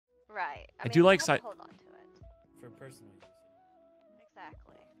Right. I mean, do like you side. have to hold on to it. For personal use.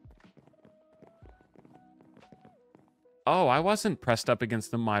 Exactly. Oh, I wasn't pressed up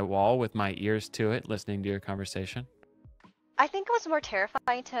against my wall with my ears to it, listening to your conversation. I think what's more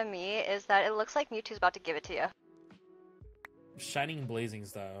terrifying to me is that it looks like Mewtwo's about to give it to you. Shining and blazing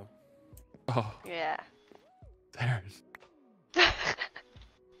style. Oh, Yeah. there's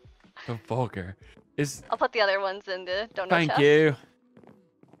the vulgar. I'll put the other ones in the donut Thank chest. you.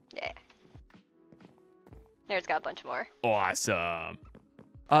 Yeah. There's got a bunch more. Awesome.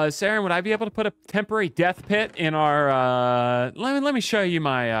 Saren, would I be able to put a temporary death pit in our? Let me show you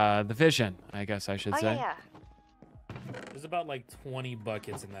my the vision. I guess I should say. Yeah. There's about like 20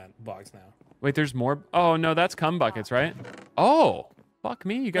 buckets in that box now. Wait, there's more. Oh no, that's cum buckets, right? Oh, fuck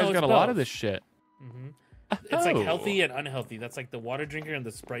me, you guys No, got a it's lot of both. this shit. It's like healthy and unhealthy. That's like the water drinker and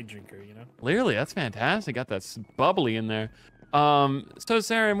the Sprite drinker, you know? Clearly, that's fantastic. Got that bubbly in there. So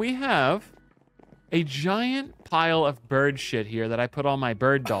Saren, we have a giant pile of bird shit here that I put all my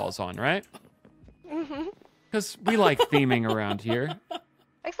bird dolls on, right? Mm-hmm. Because we like theming around here.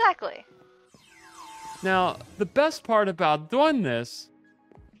 Exactly. Now, the best part about doing this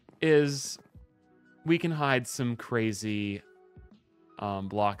is we can hide some crazy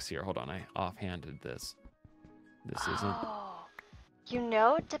blocks here. Hold on, I offhanded this. This isn't. Oh. You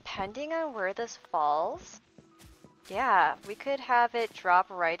know, depending on where this falls, yeah, we could have it drop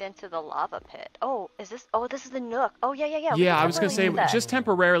right into the lava pit. Oh, this is the Nook. Oh, yeah. Yeah, I was going to say, do that. just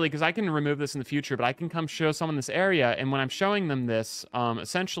temporarily, because I can remove this in the future, but I can come show someone this area, and when I'm showing them this,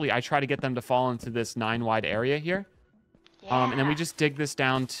 essentially, I try to get them to fall into this 9-wide area here. Yeah. And then we just dig this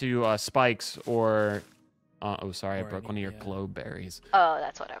down to spikes or... oh, sorry, I Or broke one of your yeah. glow berries. Oh,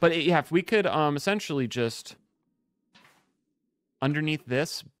 that's whatever. But yeah, if we could essentially just... underneath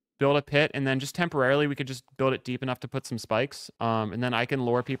this, build a pit, and then just temporarily we could just build it deep enough to put some spikes. And then I can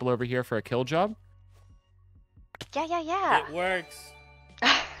lure people over here for a kill job. Yeah. It works.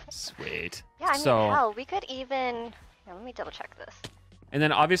 Sweet. Yeah, I mean, So- hell, we could even... Here, let me double check this. And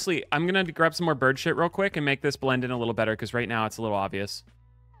then obviously, I'm going to grab some more bird shit real quick and make this blend in a little better, because right now it's a little obvious.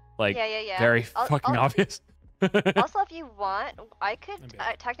 Like, Yeah. very fucking obvious. Also, if you want, I could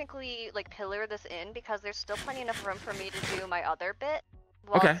Okay. technically like pillar this in because there's still plenty enough room for me to do my other bit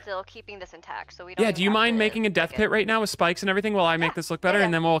while Okay. still keeping this intact. So we don't. Yeah, even do you have mind to making a death make pit it. right now with spikes and everything while I make this look better, yeah.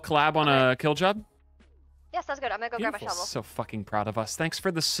 and then we'll collab on a kill job? Yeah, sounds good. I'm gonna go grab my Beautiful. shovel. So fucking proud of us. Thanks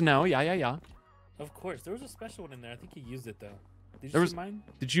for the snow. Yeah. Of course. There was a special one in there. I think you used it, though. Did There you was- see mine?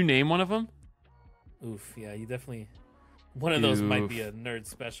 Did you name one of them? Oof, yeah, you definitely... One of those might be Oof. a nerd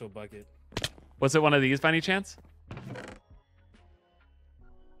special bucket. Was it one of these by any chance?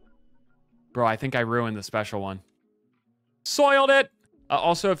 Bro, I think I ruined the special one. Soiled it!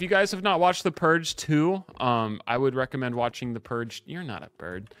 Also, if you guys have not watched The Purge 2, I would recommend watching The Purge... You're not a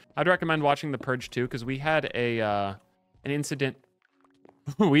bird. I'd recommend watching The Purge 2, because we had an incident...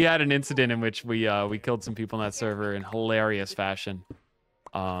 we had an incident in which we killed some people in that server in hilarious fashion.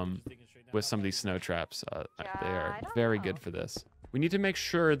 With some of these snow traps. They are I don't very know. good for this. We need to make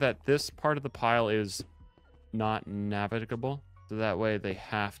sure that this part of the pile is not navigable, so that way they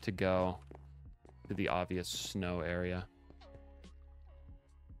have to go to the obvious snow area.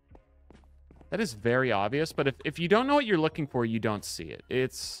 That is very obvious, but if you don't know what you're looking for, you don't see it.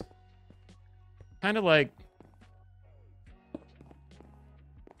 It's kind of like...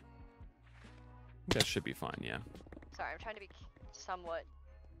 That should be fine, yeah. Sorry, I'm trying to be somewhat.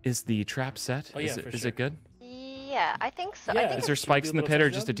 Is the trap set? Oh, yeah, for is sure. it good? Yeah, I think so. Yeah, I think Is there it's, spikes in the little pit or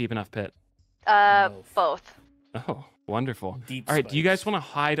touch just a job? deep enough pit? Both. both. Oh, wonderful. Deep All right, do you guys spikes. want to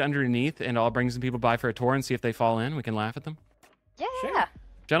hide underneath and I'll bring some people by for a tour and see if they fall in? We can laugh at them. Yeah. Sure.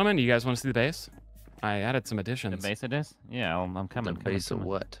 Gentlemen, do you guys want to see the base? I added some The additions. base of this? Yeah, I'm coming. The base of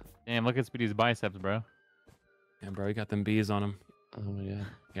what? Damn, look at Speedy's biceps, bro. Yeah, bro, you got them bees on them. Oh my god.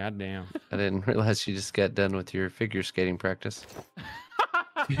 God damn. I didn't realize you just got done with your figure skating practice.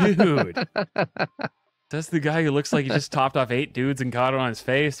 Dude. That's the guy who looks like he just topped off 8 dudes and caught it on his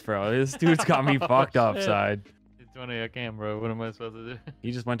face, bro. This dude's got me fucked shit. upside. It's 20 I can, bro. What am I supposed to do?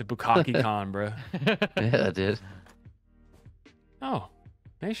 He just went to Bukkake Con, bro. Yeah, I did. Oh.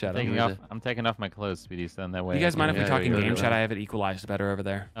 Hey, Shadow. taking Where's off, I'm taking off my clothes, Speedy, so then that way. You guys mind if we Yeah, talk in yeah, game yeah. chat? I have it equalized better over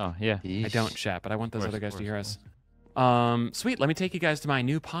there. Oh, yeah. I don't chat, but I want those Of other course, guys of to hear course, us. Sweet. Let me take you guys to my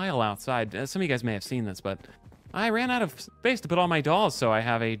new pile outside. Some of you guys may have seen this, but I ran out of space to put all my dolls, so I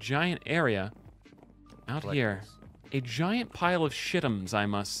have a giant area out here. A giant pile of shit'ems, I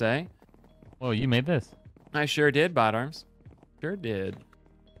must say. Whoa, you made this. I sure did, Bot Arms. Sure did.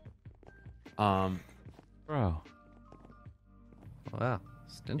 Bro. Wow.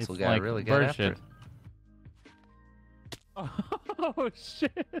 Stencil It's guy like really got bird after shit. it. Oh,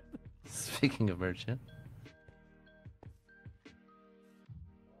 shit. Speaking of birds, yeah.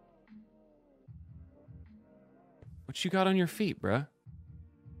 What you got on your feet, bruh?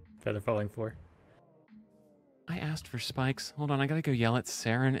 Feather falling 4. I asked for spikes. Hold on, I gotta go yell at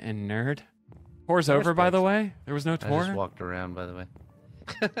Saren and Nerd. Tour's over, by the spikes. way. There was no I just tour. walked around, by the way.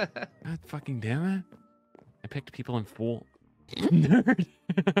 God fucking damn it! I picked people in full. Nerd.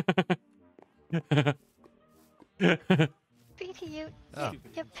 BT, Oh.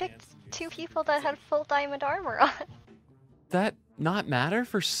 you picked 2 people that had full diamond armor on. That not matter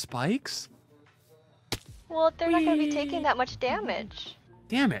for spikes? Well, they're not going to be taking that much damage.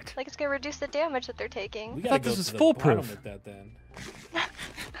 Damn it! Like, it's going to reduce the damage that they're taking. We thought gotta this go was to the foolproof. bottom with that then.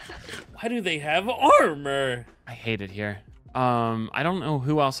 Why do they have armor? I hate it here. I don't know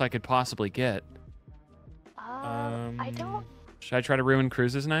who else I could possibly get. I don't... Should I try to ruin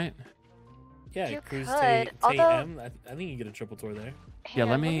Cruz's night? Yeah, You Cruise could, Tay although- M. I think you get a triple tour there. Yeah, Hang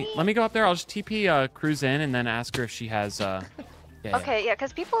let on, me go up there. I'll just TP Cruz in and then ask her if she has yeah. Okay, yeah,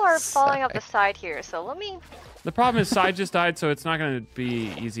 because people are falling up the side here, so let me... The problem is Side just died, so it's not going to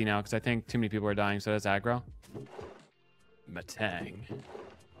be easy now because I think too many people are dying, so that's aggro. Matang.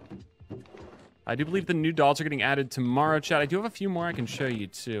 I do believe the new dolls are getting added tomorrow, chat. I do have a few more I can show you,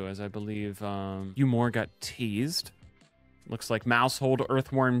 too, as I believe few more got teased. Looks like Mousehold,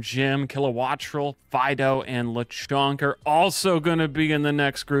 Earthworm Jim, Kilowattrel, Fido, and Lechonk are also going to be in the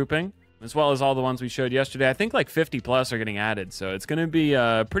next grouping, as well as all the ones we showed yesterday. I think like 50 plus are getting added, so it's going to be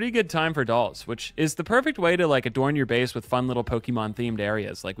a pretty good time for dolls, which is the perfect way to like adorn your base with fun little Pokemon-themed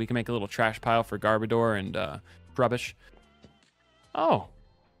areas. Like we can make a little trash pile for Garbodor and Rubbish. Oh,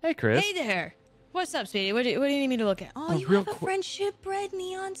 hey, Chris. Hey there. What's up, sweetie? What do you need me to look at? Oh, Oh, you real have a qu- friendship bread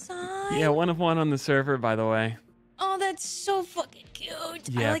neon sign? Yeah, 1 of 1 on the server, by the way. Oh, that's so fucking cute.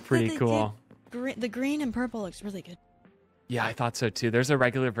 Yeah, I like pretty that they cool. did the green and purple looks really good. Yeah, I thought so too. There's a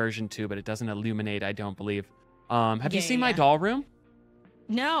regular version too, but it doesn't illuminate, I don't believe. Have you Yeah, seen my yeah. doll room?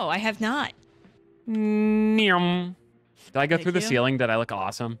 No, I have not. Nyam. Did I go Thank through the you. ceiling? Did I look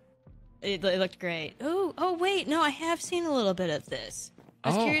awesome? It looked great. Oh, wait. No, I have seen a little bit of this. I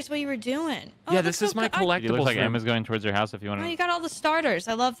was Oh. curious what you were doing. Oh, Yeah, that's this is so my cool. collectibles It looks like room. Emma's going towards your house if you want Oh, to. you got all the starters.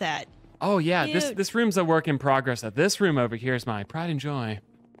 I love that. Oh yeah, this Cute. this room's a work in progress. This room over here is my pride and joy.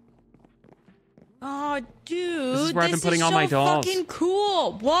 Oh, dude. is where I've been putting all so my dolls. fucking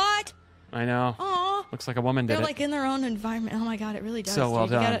cool. What? I know. Aw. Looks like a woman did They're it. like in their own environment. Oh my god, it really does. So well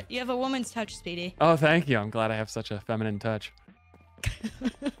dude. done. You have a woman's touch, Speedy. Oh, thank you. I'm glad I have such a feminine touch.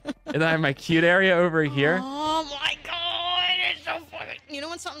 And then I have my cute area over here. Oh my god, it's so fucking. You know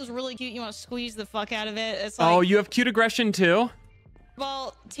when something's really cute, you want to squeeze the fuck out of it. It's like, Oh, you have cute aggression too?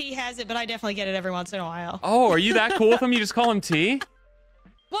 well, T has it, but I definitely get it every once in a while. Oh, are you that cool with him? You just call him T?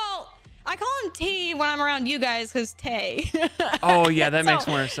 Well, I call him T when I'm around you guys, cause Tay. Oh yeah, that makes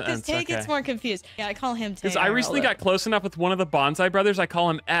So, more Because sense. Tay gets more confused. Yeah, I call him Tay. Because I recently got close enough with one of the Bonsai brothers, I call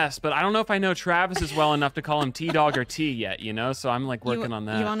him S, but I don't know if I know Travis as well enough to call him T-Dog or T yet, you know? So I'm like working on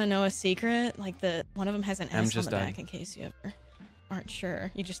that. You want to know a secret? Like one of them has an M S on just the died. back in case you ever aren't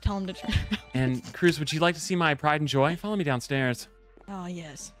sure. You just tell him to turn. And Cruz, would you like to see my pride and joy? Follow me downstairs. Oh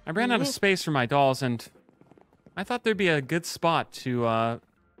yes. I ran out of space for my dolls, and I thought there'd be a good spot to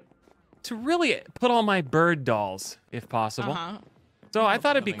really put all my bird dolls, if possible. Uh-huh. So I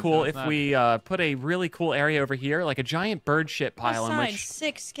thought it'd be think cool so. It's if not- we put a really cool area over here, like a giant bird shit pile in Besides, which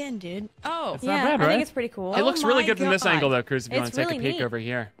sick skin, dude. Oh, It's not Yeah, bad, I right? think it's pretty cool. it Oh looks really my good from this God. angle, though, Cruz. If you want It's to take a really peek neat. over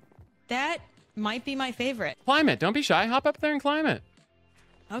here, that might be my favorite. climb it. Don't be shy. Hop up there and climb it.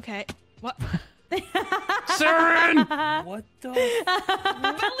 Okay. What? Saren! What the? Believe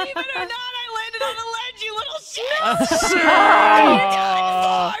it or not, I landed on the ledge, you little shit!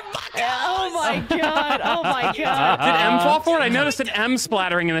 Oh my god! Oh my god! Did M fall for it? I noticed an M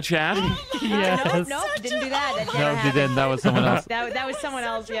splattering in the chat. Nope, nope, didn't do that. That never No, you happened. didn't. That was someone else. That was someone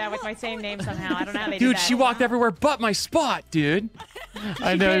else, yeah, with my same name somehow. I don't know how they did Dude, that. she walked everywhere but my spot, dude.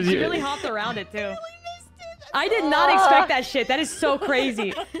 I know. She you- really hopped around it too. I did not expect that shit. That is so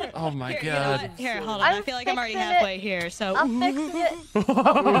crazy. Oh my Here, you know god. what? Here, hold on. I'm I feel like I'm already fixing halfway here, so. I'm fixing it.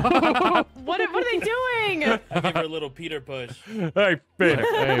 What are they doing? I give her a little Peter push. Hey, Peter.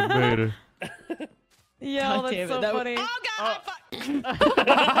 Hey, beta. Yo, God that's damn it, so that was- funny. Oh god!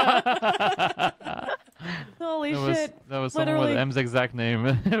 Holy That was, shit. that was someone Literally. with M's exact name.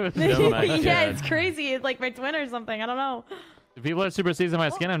 It was so much, Yeah, it's crazy. It's like my twin or something. I don't know. If people are super seasoned my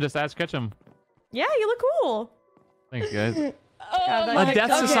skin, I'm just Ash Ketchum. Yeah, you look cool. Thanks, guys. God, A that's-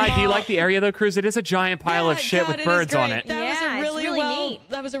 Death okay. Society, do you like the area though, Cruz? It is a giant pile of Yeah, shit God, with it is birds on great. it. That was Yeah, a it's really, really well. neat.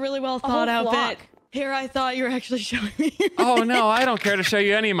 That was a really well A thought whole out flock. bit. Here, I thought you were actually showing me. Oh no, I don't care to show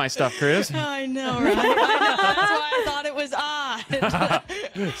you any of my stuff, Chris. I know, right? I know. That's why I thought it was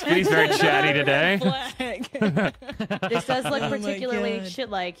odd. Speedy's very chatty today. Flag. This does look Oh my particularly God.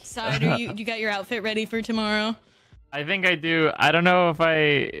 shit-like. Cider, you got your outfit ready for tomorrow? I think I do. I don't know if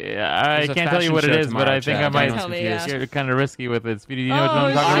I There's a can't tell you fashion what it show is, but tomorrow, I think Chad. I might Daniel's Tell me, confused. yeah. get kind of risky with it. Speedy, do you know what Oh,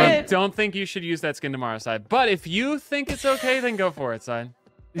 I'm talking I about? don't think you should use that skin tomorrow, Side. But if you think it's okay, then go for it, Side.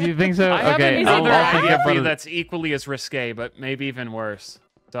 You think so? I have Okay, another I'll think idea for about you it. that's equally as risque, but maybe even worse.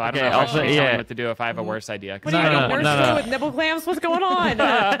 So I don't Okay, know if I I'll should say- be telling yeah. you what to do if I have a worse idea. 'cause What are you I don't doing? want Nurse to. with nipple clamps? What's going on?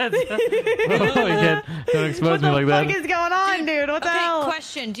 Don't expose me like What that. the fuck is going on, dude? What the Okay, hell?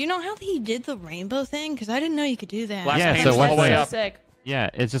 question. Do you know how he did the rainbow thing? Because I didn't know you could do that. Glass Yeah, panes so all what's the way that? up. Sick. Yeah,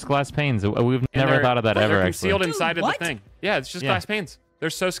 it's just glass panes. We've And never they're- thought of that they're ever, actually. concealed inside of the what? thing. Yeah, it's just Yeah. glass panes. They're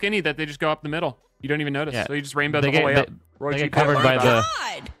so skinny that they just go up the middle. You don't even notice. Yeah. So you just rainbow They the whole way get- up. Roy they G. get covered Biv by Biv. the-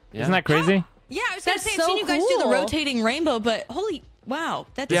 God. Yeah. Isn't that crazy? Yeah, I was gonna That's say I've so seen you guys do the cool. rotating rainbow, but holy wow,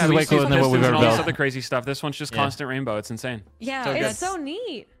 that's Yeah, is we way used to cooler use than what we've pistons ever and all this built. other crazy stuff. This one's just Yeah. constant rainbow. It's insane. yeah, So that's It's so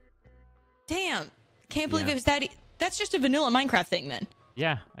neat. damn. Can't believe Yeah. it was that. That's just a vanilla Minecraft thing then.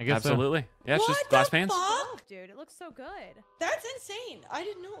 Yeah, I guess Absolutely. Yeah, it's What just glass the panes. fuck? Dude, it looks so good. That's insane. I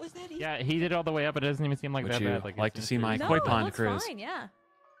didn't know it was that easy. so. Yeah, he did all the way up. It doesn't even seem like Would that you bad. like it's to just see my pretty- No, koi it pond looks cruise? fine, yeah.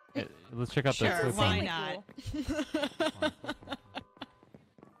 Let's check out the Sure, koi why pond. not?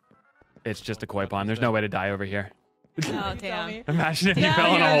 It's just a koi pond. There's no way to die over here. Oh damn. Imagine if you Yeah,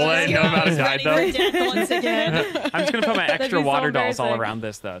 fell in a yeah, hole I and was no amount of ready died for though. death once again. I'm just gonna put my extra be so water dolls all embarrassing. around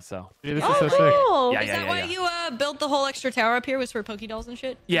this though. So Dude, this Oh, is so sick. cool. Yeah, Is that why you built the whole extra tower up here? Was for Poké-Dolls and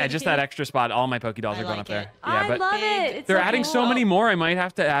shit? yeah, just that extra spot. All my Poké dolls I are going like up there. it. Yeah, I but love big- it. It's they're so adding so cool. many more. I might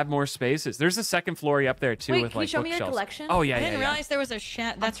have to add more spaces. There's a second floor up there too Wait, with can you like show me your bookshelves. collection? Oh yeah, I yeah, didn't yeah. realize there was a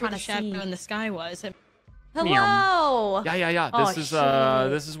that's where the trying to shadow see. in the sky was. Hello. Yeah. Oh,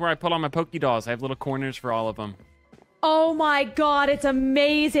 This is where I put all my Poké dolls. I have little corners for all of them. Oh my god, it's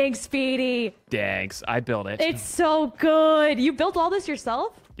amazing, Speedy. Dags, I built it. It's so good. You built all this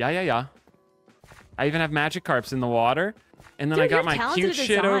yourself? Yeah. I even have magic carps in the water, and then Dude, I got you're my talented cute at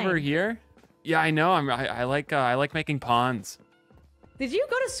shit over design. here. Yeah, I know. I like making ponds. Did you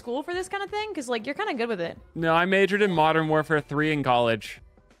go to school for this kind of thing? Because, like, you're kind of good with it. No, I majored in Modern Warfare 3 in college.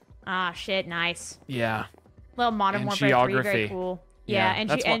 Ah, shit, nice. Yeah. Well, Modern And Warfare 3, geography. very cool. Yeah, Yeah, and,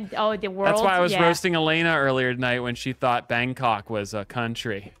 that's and oh, the world. That's why I was yeah. roasting Elena earlier tonight when she thought Bangkok was a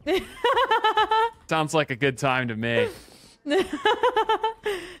country. Sounds like a good time to me.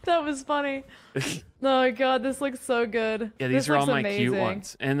 That was funny. Oh my god, this looks so good. Yeah, these This are all looks my cute amazing.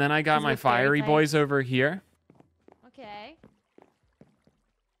 ones. And then I got These my look very fiery tight. boys over here. Okay.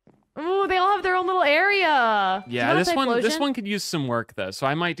 Ooh, they all have their own little area. Do you Yeah, want this a this Typhlosion? one could use some work though, so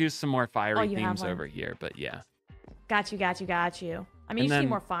I might do some more fiery you have themes one. over here. But yeah. Got you. I mean, And you then- see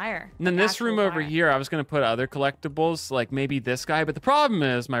more fire. And then like this room actual over fire. here, I was gonna put other collectibles, like maybe this guy. But the problem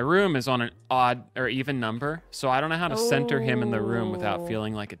is my room is on an odd or even number, so I don't know how to center him in the room without Oh.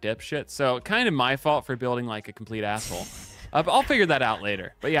 feeling like a dipshit. So kind of my fault for building like a complete asshole. I'll figure that out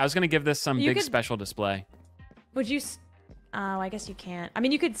later. But yeah, I was gonna give this some You big could- special display. Would you? Oh, I guess you can't. I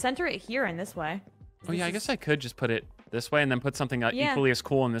mean, you could center it here in this way. Oh yeah, I guess I could just put it this way and then put something Yeah. equally as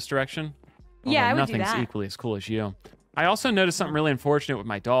cool in this direction. Yeah, Although I would do nothing's that. equally as cool as you. I also noticed something really unfortunate with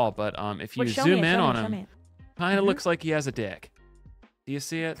my doll, but if you Well, show zoom me it, in show me on it, show him, me it. kind of looks like he has a dick. Do you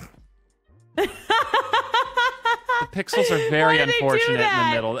see it? The pixels are very Why did they do unfortunate in the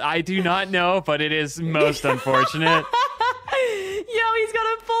that? middle. I do not know, but it is most unfortunate. Yo, he's got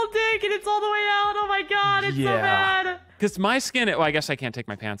a full dick and it's all the way out. Oh my god, it's so Yeah. bad. Because my skin, well, I guess I can't take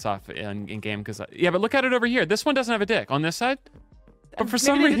my pants off in game because, yeah, but look at it over here. This one doesn't have a dick on this side. But for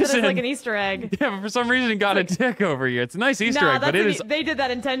some Maybe they did that reason, as like an Easter egg. yeah, but for some reason, it got a dick over here. It's a nice Easter Nah, egg, but that's it is. they did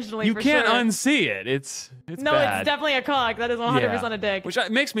that intentionally. You for can't sure. unsee it. It's No, bad. it's definitely a cock. That is 100% a dick. Which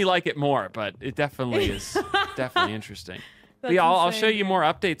makes me like it more, but it definitely is definitely interesting. But That's yeah, I'll insane, show you dude. more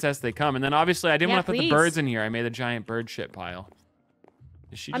updates as they come. And then obviously I didn't Yeah, want to put the please. birds in here. I made a giant bird shit pile.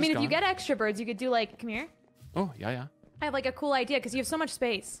 Is she I mean, just if you gone? get extra birds, you could do like, come here. Oh, yeah. I have like a cool idea because you have so much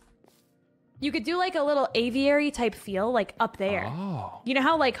space. You could do like a little aviary type feel, like up there. Oh, You know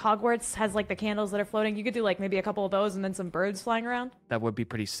how like Hogwarts has like the candles that are floating? You could do like maybe a couple of those and then some birds flying around. that would be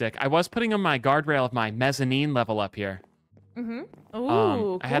pretty sick. I was putting on my guardrail of my mezzanine level up here. Ooh,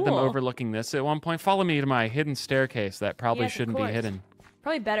 cool. I had them overlooking this at one point. Follow me to my hidden staircase that probably Yes, of shouldn't be course. hidden.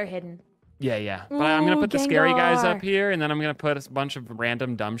 Probably better hidden. Yeah. But I'm going to Ooh, put the scary guys Gengar. up here, and then I'm going to put a bunch of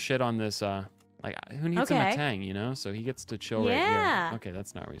random dumb shit on this, like, who needs a Okay. Matang, you know? So he gets to chill right Yeah. here. Okay,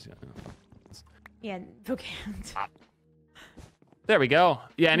 that's not where he's going. Yeah, okay. There we go.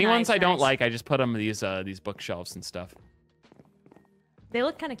 Yeah, any ones Nice, I don't nice. like, I just put them these bookshelves and stuff. They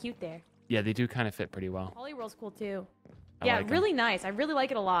look kind of cute there. Yeah, they do kind of fit pretty well. Polyworld's cool too. I Yeah, like 'em. really nice. I really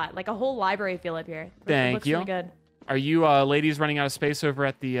like it a lot. Like a whole library feel up here. It Thank looks you. really good. Are you ladies running out of space over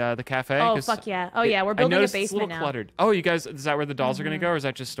at the cafe? Oh 'Cause fuck yeah. Oh yeah, we're building I a noticed it's a basement little now. cluttered. Oh, you guys, is that where the dolls are gonna go, or is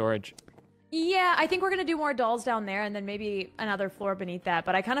that just storage? Yeah, I think we're gonna do more dolls down there, and then maybe another floor beneath that.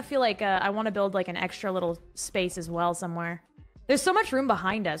 But I kind of feel like I want to build like an extra little space as well somewhere. There's so much room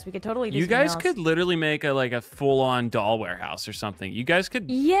behind us. We could totally do. You something guys else. could literally make a full-on doll warehouse or something. You guys could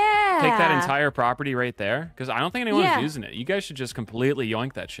Yeah. take that entire property right there, because I don't think anyone's Yeah. using it. You guys should just completely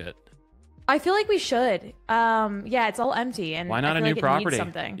yoink that shit. I feel like we should. Yeah, it's all empty, and Why I not a feel new like it property? needs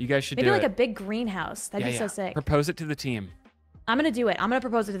something. You guys should maybe do like it. a big greenhouse. That'd be so sick. Propose it to the team. I'm gonna do it. I'm gonna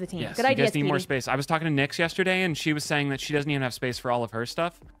propose it to the team. Yes, Good you idea, guys need more Speedy. space. I was talking to Nyx yesterday, and she was saying that she doesn't even have space for all of her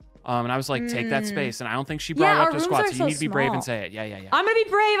stuff. And I was like, take that space. And I don't think she brought Yeah, it up our to the rooms squad, are so you so need to be brave and small. say it. Yeah, yeah, yeah. I'm gonna be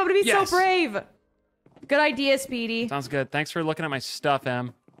brave. I'm gonna be Yes. so brave. Good idea, Speedy. Sounds good. Thanks for looking at my stuff,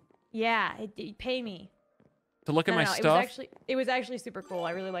 Em. Yeah, pay me. To look at my It stuff? was actually super cool.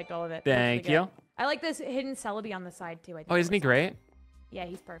 I really liked all of it. It looks really Thank good. you. I like this hidden Celebi on the side too. I think Oh, that isn't he looks great? awesome. Yeah,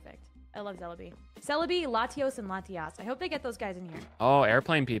 he's perfect. I love Celebi. Celebi, Latios, and Latias. I hope they get those guys in here. Oh,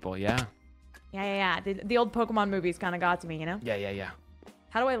 airplane people. Yeah. Yeah. The old Pokemon movies kind of got to me, you know? Yeah.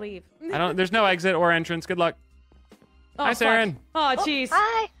 How do I leave? There's no exit or entrance. Good luck. Oh, Hi, fuck. Saren. Oh, jeez.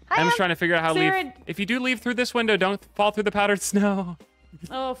 Hi. I'm just Em. trying to figure out how to leave. Saren. If you do leave through this window, don't fall through the powdered snow.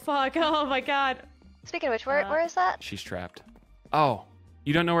 Oh, fuck. Oh, my God. Speaking of which, where is that? She's trapped. Oh,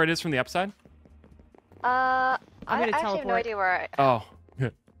 you don't know where it is from the upside? I gonna actually have no teleport. idea where. Oh,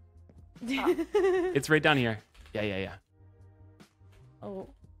 it's right down here. Yeah. Oh.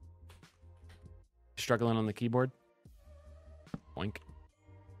 Struggling on the keyboard. Boink.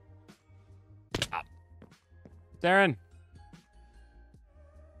 Ah. Saren.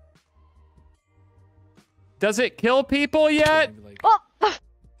 Does it kill people yet? Oh!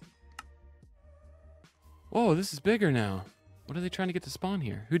 Whoa, this is bigger now. What are they trying to get to spawn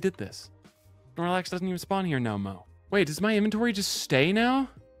here? Who did this? Snorlax doesn't even spawn here no mo. Wait, does my inventory just stay now?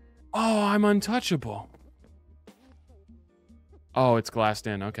 Oh, I'm untouchable. Oh, it's glassed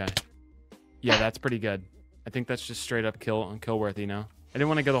in. Okay. Yeah, that's pretty good. I think that's just straight up kill worthy now. I didn't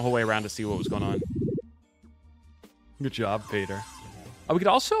want to go the whole way around to see what was going on. Good job, Vader. We could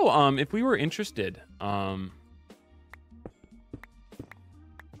also, if we were interested,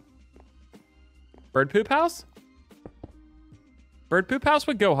 Bird Poop House? Bird Poop House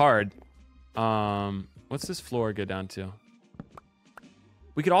would go hard. What's this floor go down to?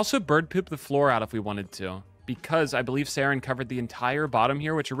 We could also bird poop the floor out if we wanted to, because I believe Saren covered the entire bottom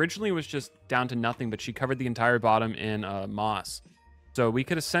here, which originally was just down to nothing, but she covered the entire bottom in moss. So we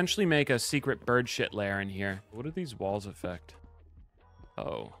could essentially make a secret bird shit lair in here. What do these walls affect?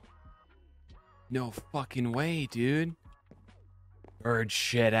 Oh. No fucking way, dude. Bird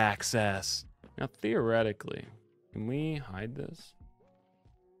shit access. Now, theoretically, can we hide this?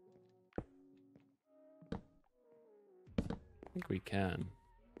 I think we can.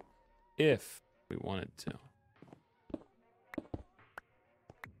 If we wanted to.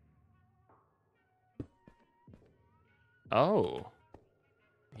 Oh.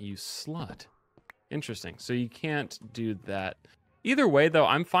 You slut. Interesting. So you can't do that. Either way, though,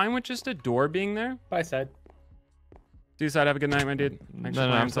 I'm fine with just a door being there. Bye, side. Seaside, have a good night, my dude. Thanks for No,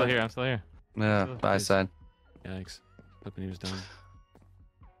 playing I'm still inside. here. I'm still here. Yeah, Oh, bye please. side. Yikes. Hoping he was done.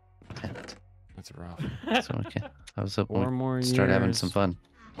 Damn it. That's rough. So okay. I was hoping 4 more we'd years. start having some fun.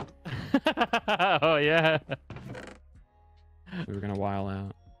 Oh yeah. We were gonna while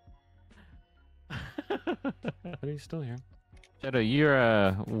out. But he's still here. Shadow, you're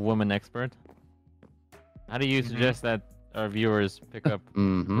a woman expert. How do you suggest that our viewers pick up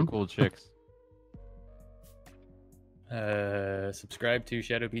Mm-hmm. the cool chicks? Subscribe to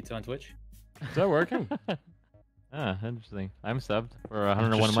Shadow Pizza on Twitch. Is that working? Ah, interesting. I'm subbed for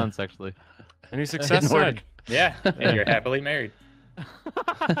 101 Interesting. months actually. Any success Didn't work. side? Yeah, and you're happily married. Works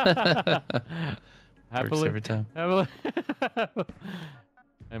Happily. every time. Happily.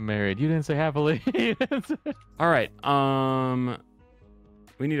 I'm married. You didn't say happily. You didn't say- All right.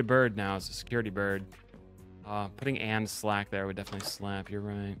 We need a bird now. It's a security bird. Putting and slack there would definitely slap. You're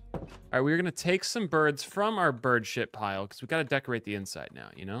right. All right, we're gonna take some birds from our bird shit pile because we gotta decorate the inside now.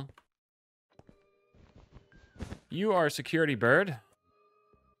 You know. You are security bird.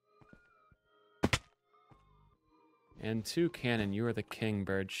 And 2 cannon. You are the king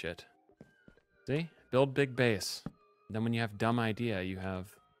bird shit. See? Build big base. Then when you have dumb idea, you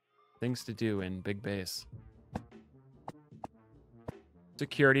have things to do in big base.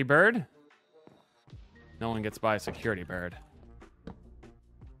 Security bird. No one gets by security bird.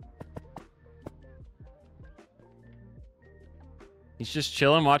 He's just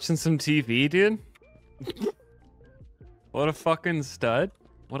chilling, watching some TV, dude. What a fucking stud.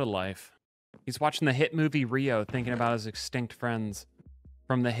 What a life. He's watching the hit movie Rio, thinking about his extinct friends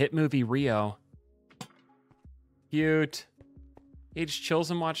from the hit movie Rio. Cute. He just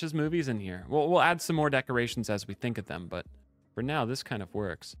chills and watches movies in here. We'll add some more decorations as we think of them, but for now, this kind of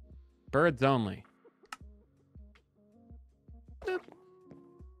works. Birds only. Boop.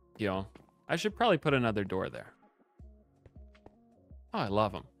 Yo, I should probably put another door there. Oh, I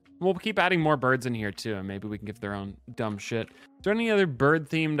love them. We'll keep adding more birds in here too, and maybe we can give their own dumb shit. Is there any other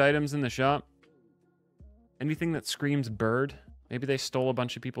bird-themed items in the shop? Anything that screams bird? Maybe they stole a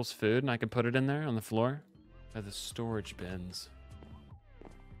bunch of people's food and I could put it in there on the floor? By the storage bins.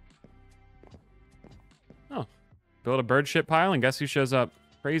 Oh. Build a bird shit pile and guess who shows up?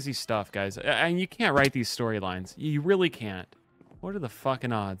 Crazy stuff, guys. And you can't write these storylines. You really can't. What are the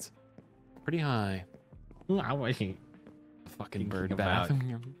fucking odds? Pretty high. I wasn't fucking bird thinking bath.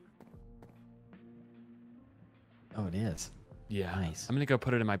 about- Oh, it is. Yeah. Nice. I'm gonna go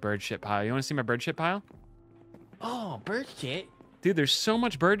put it in my bird shit pile. You wanna see my bird shit pile? Oh, bird shit. Dude, there's so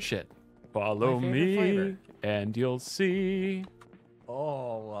much bird shit. Follow My favorite me flavor. and you'll see.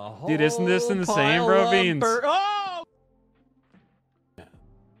 Oh, a whole Dude, isn't this insane, pile bro? of Beans. Oh!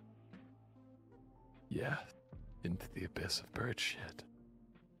 Yeah. Into the abyss of bird shit.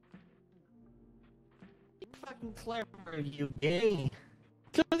 Fucking clever of you, gang.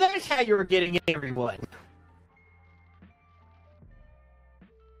 So that's how you were getting everyone.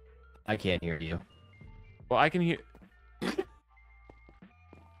 I can't hear you. Well, I can hear.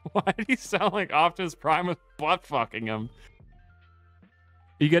 Why did he sound like Optimus Prime was butt fucking him?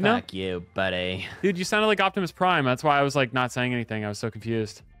 You good now? Fuck you, buddy. Dude, you sounded like Optimus Prime. That's why I was like not saying anything. I was so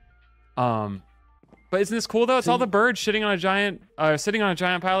confused. But isn't this cool though? It's all the birds shitting on a giant, sitting on a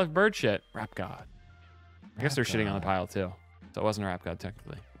giant pile of bird shit. Rap God. I guess they're shitting on the pile too. So it wasn't a rap God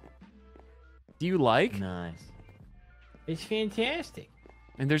technically. Do you like? Nice. It's fantastic.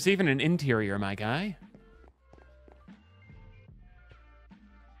 And there's even an interior, my guy.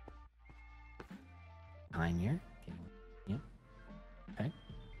 I'm here. Yeah. Okay.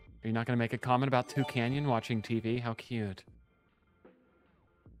 Are you not going to make a comment about Two Canyon watching TV? How cute.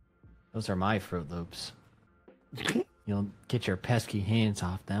 Those are my Fruit Loops. You'll get your pesky hands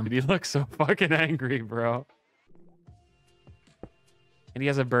off them. Dude, he looks so fucking angry, bro. And he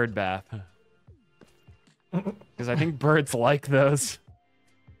has a bird bath. Because I think birds like those.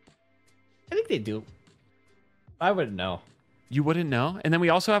 I think they do. I wouldn't know. You wouldn't know? And then we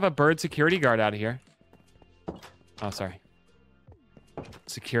also have a bird security guard out of here. Oh, sorry.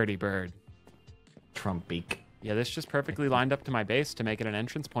 Security bird. Trump beak. Yeah, this just perfectly lined up to my base to make it an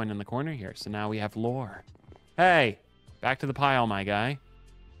entrance point in the corner here. So now we have lore. Hey, back to the pile, my guy.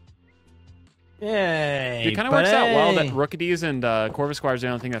 Yay! It kind of works out well that Rookies and Corvus Squire is the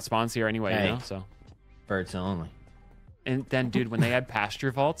only thing that spawns here anyway, Hey. you know? So. Birds only. And then, dude, when they add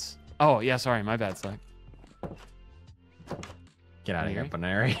pasture vaults. Oh, yeah, sorry, my bad, Slack. Get out of here, Okay.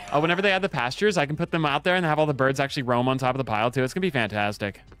 Banary. Oh, whenever they add the pastures, I can put them out there and have all the birds actually roam on top of the pile too. It's gonna be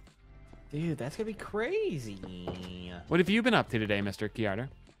fantastic. Dude, that's gonna be crazy. What have you been up to today, Mr. Kiarder?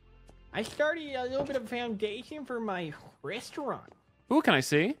 I started a little bit of foundation for my restaurant. Ooh, can I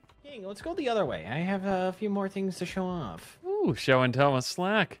see? Hey, let's go the other way. I have a few more things to show off. Ooh, show and tell with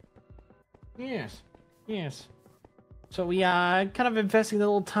Slack. Yes, yes. So we kind of investing a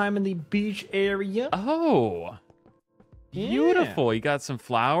little time in the beach area. Oh, Yeah. beautiful. You got some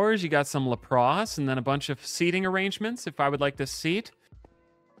flowers, you got some lacrosse, and then a bunch of seating arrangements if I would like to seat.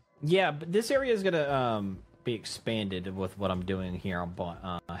 Yeah, but this area is gonna be expanded with what I'm doing here, but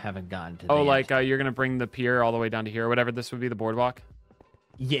I haven't gotten to. Oh, that. like you're gonna bring the pier all the way down to here, whatever this would be, the boardwalk.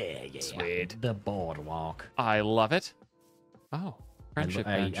 yeah. Sweet. The boardwalk. I love it. Oh, friendship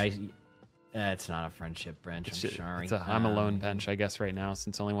bench. It's not a friendship bench. I'm sorry. I'm a lone bench, I guess, right now,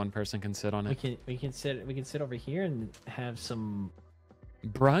 since only one person can sit on it. We can sit over here and have some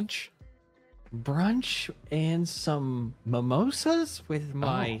Brunch? brunch and some mimosas with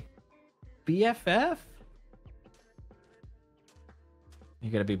my BFF. You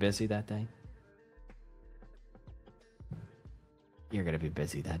gonna be busy that day? You're gonna be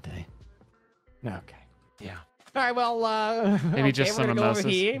busy that day. Okay. Yeah. All right. Well, Maybe okay, just we're some gonna go over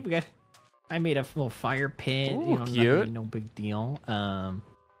mimosas. here. I made a little fire pit. Ooh, you know, cute. nothing, no big deal. I'm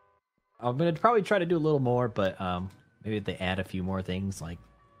gonna probably try to do a little more, but maybe they add a few more things. Like,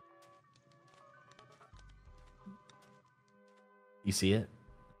 you see it?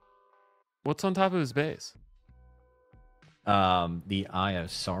 What's on top of his base? The Eye of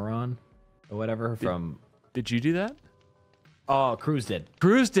Sauron, or whatever. From Did you do that? Oh, Cruz did.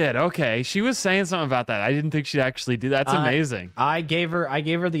 Cruz did. Okay, she was saying something about that. I didn't think she'd actually do that. That's amazing. I gave her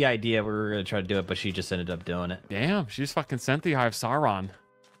the idea we were gonna try to do it, but she just ended up doing it. Damn, she just fucking sent the Eye of Sauron.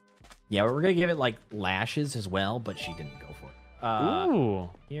 Yeah, we were gonna give it like lashes as well, but she didn't go for it. Ooh,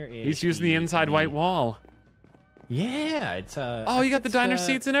 here is he's using the inside white wall. Yeah, it's Oh, you got the diner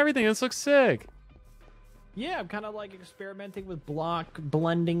seats and everything. This looks sick. Yeah, I'm kind of like experimenting with block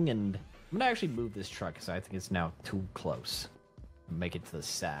blending, and I'm gonna actually move this truck because I think it's now too close. Make it to the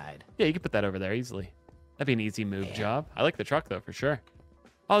side. Yeah, you could put that over there easily. That'd be an easy move job. I like the truck though, for sure.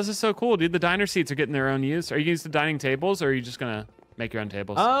 Oh, this is so cool, dude. The diner seats are getting their own use. Are you using the dining tables, or are you just gonna make your own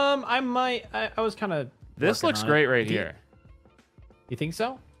tables? I might. I was kind of. This looks great right here. You think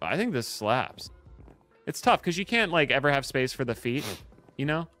so? I think this slaps. It's tough because you can't like ever have space for the feet, you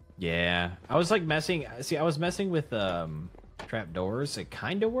know? Yeah, I was like messing. See, I was messing with trap doors. It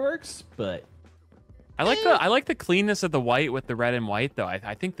kind of works, but I like the cleanness of the white with the red and white though.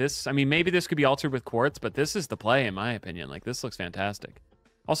 I think this. I mean, maybe this could be altered with quartz, but this is the play in my opinion. Like this looks fantastic.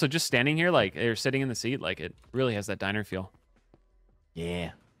 Also, just standing here, like you're sitting in the seat, like it really has that diner feel.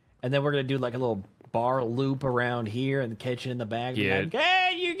 Yeah, and then we're gonna do like a little bar loop around here and the kitchen in the back. Yeah. Like,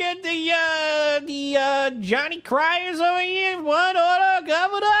 hey, you get the Johnny Cryers over here. One order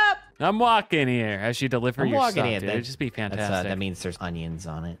coming up. I'm walking here as you deliver your stuff, dude. It'd just be fantastic. That means there's onions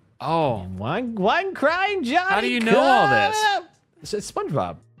on it. Oh, and one crying Johnny. How do you know all this? It's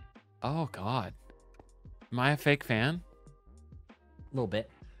SpongeBob. Oh God, am I a fake fan? A little bit.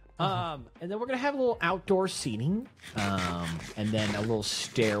 And then we're gonna have a little outdoor seating, and then a little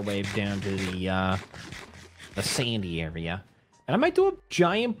stairway down to the sandy area, and I might do a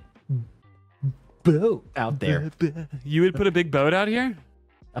giant boat out there. You would put a big boat out here?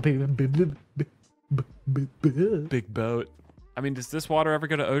 A big Big boat. I mean, does this water ever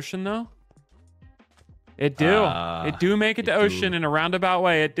go to ocean though? It do. It do make it to ocean in a roundabout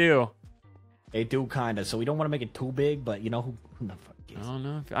way. It do. It do kind of. So we don't want to make it too big, but you know who the fuck gives? I don't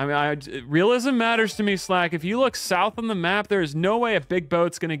know. I mean, realism matters to me, Slack. If you look south on the map, there is no way a big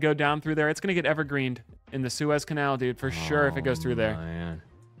boat's gonna go down through there. It's gonna get evergreened in the Suez Canal, dude, for sure. If it goes through there. Man.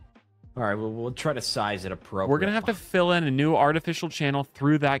 All right, well, we'll try to size it appropriately. We're gonna have to fill in a new artificial channel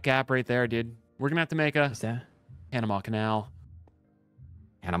through that gap right there, dude. We're gonna have to make a What's that? Panama Canal.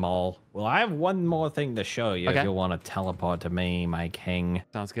 Animal. Well, I have one more thing to show you Okay. if you want to teleport to me, my king.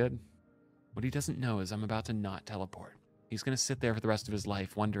 Sounds good. What he doesn't know is I'm about to not teleport. He's gonna sit there for the rest of his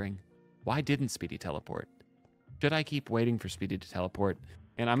life wondering, why didn't Speedy teleport? Should I keep waiting for Speedy to teleport?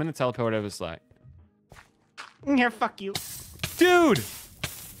 And I'm gonna teleport over Slack. Yeah, fuck you. Dude!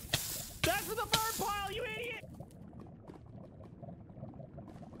 That's for the bird pile, you idiot!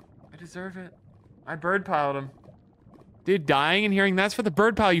 I deserve it. I bird piled him. Dude, dying and hearing that's for the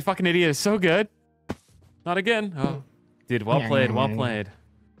bird pile, you fucking idiot, is so good. Not again. Oh. Dude, well played, well played.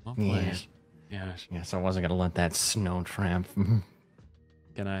 Well played. Yes. Yes, I wasn't gonna let that snow tramp. Can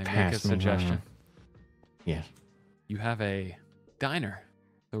I make a Pass me suggestion? Yes. You have a diner,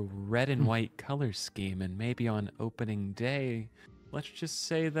 the red and white color scheme, and maybe on opening day, let's just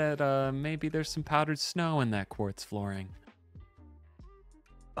say that maybe there's some powdered snow in that quartz flooring.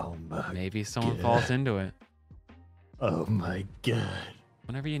 Oh my. Maybe someone God. falls into it. Oh my god.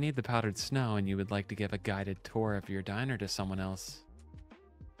 Whenever you need the powdered snow and you would like to give a guided tour of your diner to someone else,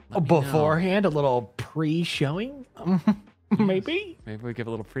 let me know. Beforehand, a little pre-showing, maybe. Maybe we give a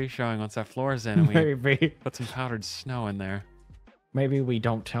little pre-showing once that floor's in and we Maybe. put some powdered snow in there. Maybe we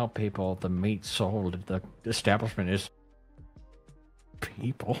don't tell people the meat sold at the establishment is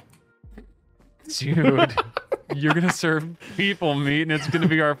people. Dude, you're gonna serve people meat and it's gonna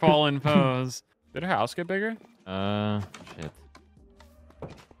be our fallen foes. Did her house get bigger? Shit.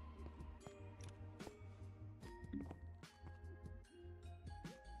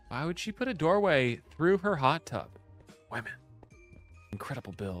 Why would she put a doorway through her hot tub? Women.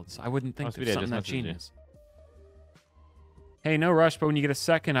 Incredible builds. I wouldn't think Must be there's dead, something that just messaged you. genius. Hey, no rush, but when you get a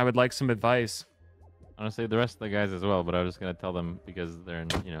second, I would like some advice. Honestly, the rest of the guys as well, but I was just gonna tell them because they're in,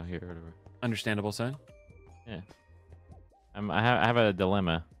 here or whatever. Understandable, son. Yeah. I have a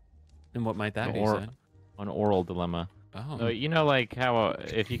dilemma. And what might that An be, or- son? An oral dilemma. Oh. So, you know, like how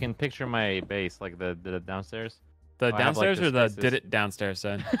if you can picture my base, like the downstairs. The I have, like, downstairs the or the spaces. did it downstairs,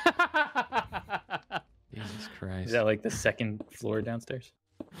 son? Jesus Christ. Is that like the second floor downstairs?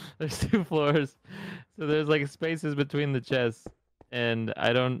 There's 2 floors, so there's like spaces between the chests, and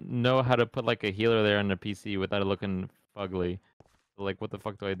I don't know how to put like a healer there on the PC without it looking fugly. Like, what the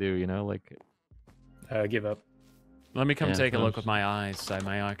fuck do I do? You know, like. Give up. Let me come Yeah, take a look gosh. with my eyes,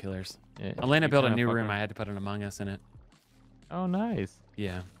 my oculars. Yeah, Elena you built a kinda new fuck room. around. I had to put an Among Us in it. Oh, nice.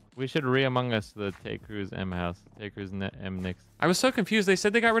 Yeah. We should re-Among Us the Take Cruise M house. Take Cruise M Nix. I was so confused. They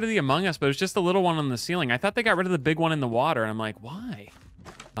said they got rid of the Among Us, but it was just the little one on the ceiling. I thought they got rid of the big one in the water, and I'm like, why?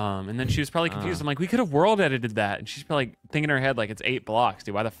 And then she was probably confused. I'm like, we could have world edited that, and she's probably thinking in her head like it's 8 blocks,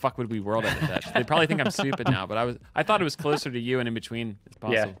 dude. Why the fuck would we world edit that? They probably think I'm stupid now, but I thought it was closer to you and in between as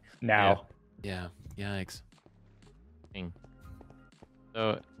possible. Yeah. Now. Yeah. Yikes. Thing.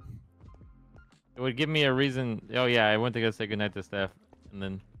 So it would give me a reason. Oh yeah, I went to go say goodnight to Steph, and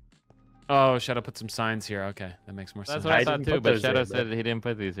then. Oh, Shadow put some signs here. Okay, that makes more sense. That's what I I thought didn't too, put but those Shadow in, said he didn't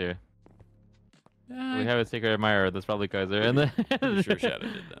put these here. Yeah, We have a secret admirer. That's probably Kaiser. And then I'm sure Shadow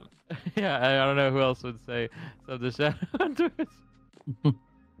did them. yeah, I don't know who else would say so. The Shadow on Twitch.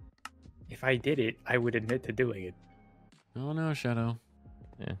 If I did it, I would admit to doing it. Oh no, Shadow.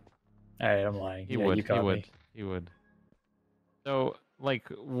 All right, I'm lying. He Yeah, would. You He caught would. me. He would. So, like,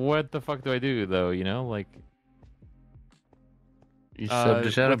 what the fuck do I do though? You know, like. You sub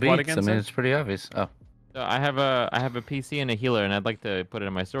to Shadow with what Beats. I again, mean, sir? it's pretty obvious. Oh, So I have a PC and a healer, and I'd like to put it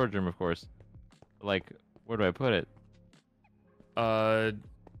in my storage room, of course. Like, where do I put it? put it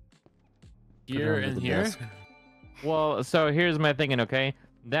Here under and the here. desk. Well, so here's my thinking, okay?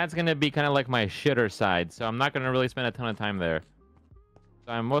 That's gonna be kind of like my shitter side, so I'm not gonna really spend a ton of time there.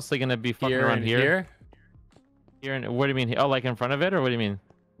 So I'm mostly gonna be fucking Here around and here. here. Here and what do you mean? Oh, like in front of it, or what do you mean?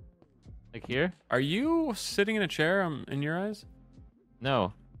 Like here? Are you sitting in a chair in your eyes?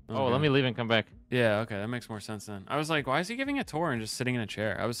 No. Oh, Okay. let me leave and come back. Yeah, okay, that makes more sense then. I was like, why is he giving a tour and just sitting in a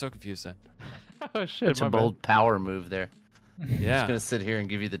chair? I was so confused then. Oh shit! It's my a bad. bold power move there. Yeah, Just gonna sit here and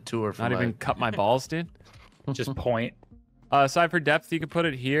give you the tour for not my... even cut my balls, dude. Just point. Aside for depth, you could put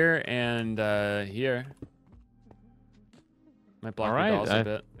it here and here. Might block All your right, balls a I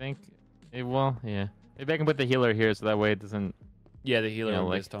bit. think. Well, yeah. Maybe I can put the healer here, so that way it doesn't. Yeah, the healer You know, will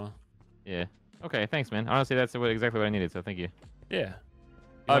be like- as tall. Yeah. Okay, thanks, man. Honestly, that's exactly what I needed. So thank you. Yeah.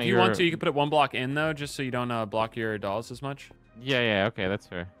 want If you want your- to, you can put it one block in though, just so you don't block your dolls as much. Yeah. Okay, that's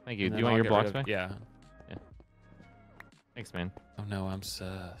fair. Thank you. And Do then you want I'll your get blocks rid back? of- Yeah. Thanks, man. Oh no, I'm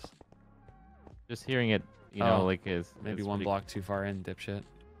sus. Just hearing it, you know, Oh, like is Maybe is one pretty- block too far in, dipshit.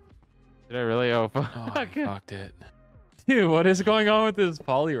 Did I really? Oh, fuck. Oh, I fucked it. Dude, what is going on with this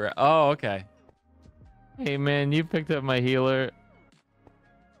poly? Oh, okay. Hey, man, you picked up my healer.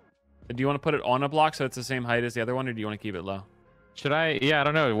 Do you want to put it on a block so it's the same height as the other one, or do you want to keep it low? Should I? Yeah, I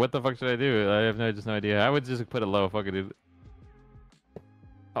don't know. What the fuck should I do? I have no idea. I would just put it low. Fuck it, dude.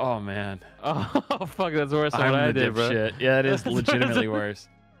 Oh man, Oh, fuck, that's worse than I'm what I the did, bro. dipshit. Yeah, it is That's legitimately worse.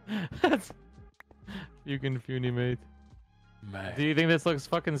 That's... You can puny, mate. Man. Do you think this looks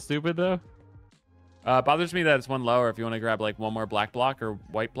fucking stupid, though? Bothers me that it's one lower. If you want to grab like one more black block or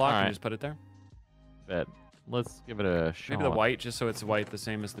white block Alright. and just put it there. Bet. Let's give it a shot. Maybe the white, just so it's white, the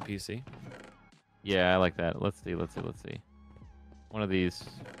same as the PC. Yeah, I like that. Let's see. One of these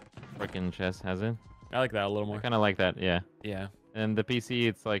freaking chests has it. I like that a little I more. kind of like that, yeah. Yeah. And the PC,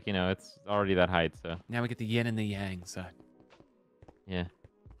 it's like, you know, it's already that height, so Now we get the yin and the yang side. yeah.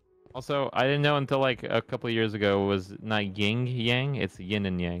 Also, I didn't know until like a couple of years ago it was not yin yang, it's yin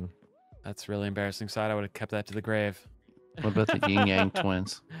and yang. That's really embarrassing side. I would have kept that to the grave. What about the yin yang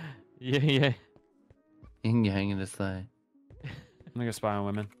twins? Yeah. Yin yang in his thigh. I'm gonna go spy on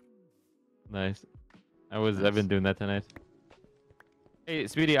women. Nice. I've been doing that tonight. Hey,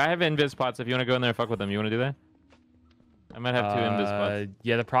 Speedy, I have invis pots. If you want to go in there and fuck with them, you want to do that? I might have two invis pots.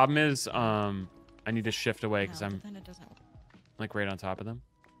 Yeah, the problem is, I need to shift away because No, I'm but then it doesn't work. like right on top of them.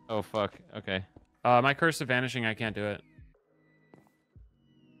 Oh, fuck. Okay. My curse of vanishing, I can't do it.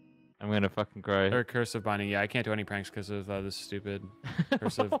 I'm gonna fucking cry. Or curse of binding. Yeah, I can't do any pranks because of this stupid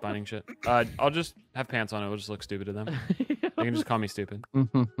curse of binding shit. I'll just have pants on. It will just look stupid to them. They can just call me stupid. Okay,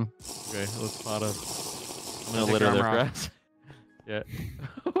 let's spot up. I'm gonna Take litter your their armor off. grass. Yeah.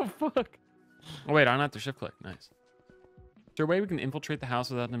 Oh, fuck. Oh wait, I don't have to shift click. Nice. Is there a way we can infiltrate the house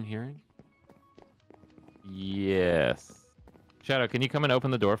without them hearing? Yes. Shadow, can you come and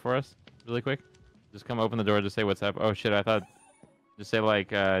open the door for us really quick? Just come open the door, just say what's up. Oh shit, I thought just say like,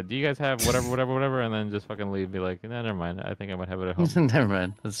 do you guys have whatever, and then just fucking leave. Be like, nah, never mind. I think I might have it at home. Never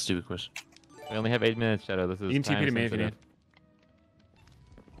mind. That's a stupid question. We only have 8 minutes, Shadow. This is You can TP to me if you time-sensitive.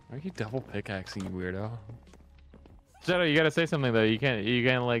 need. Are you double pickaxing, you weirdo? Shadow, you gotta say something though. You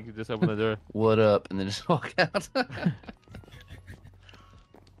can't like just open the door. What up? And then just walk out.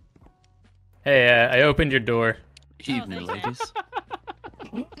 Hey, I opened your door. Evening, thank you.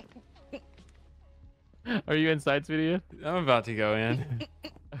 ladies. Are you inside, Speedy? Yet? I'm about to go in.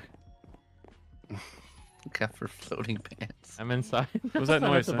 Look out for floating pants. I'm inside. What was that I'm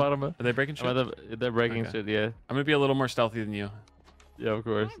noise? at the Huh? bottom of. Are they breaking shit? They're breaking Okay. shit. Yeah. I'm gonna be a little more stealthy than you. Yeah, of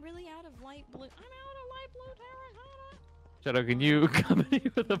course. Am I really out of light blue? I'm out of light blue terracotta. Shadow, can you come in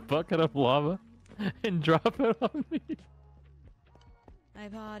here with a bucket of lava and drop it on me? I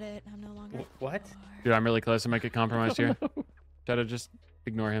bought it. I'm no longer. What? Dude, I'm really close. I might get compromised here. Shadow, just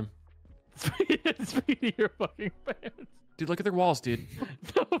ignore him. Speedy, your fucking pants. Dude, look at their walls, dude.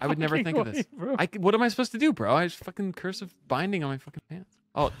 No I would never fucking think of way, this. bro. What am I supposed to do, bro? I just fucking cursive binding on my fucking pants.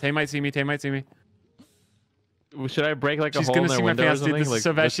 Oh, Tay might see me. Tay might see me. Should I break like She's a hole gonna in their see my window or pants, dude. something? This is Like,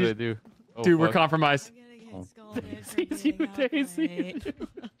 so bad. what should I do? Oh, Dude, we're fuck. compromised. I'm gonna get scolded for Daisy, being Daisy.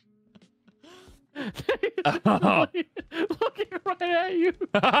 Oh. Looking right at you.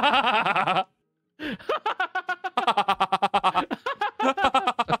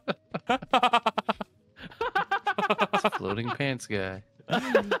 It's a floating pants guy.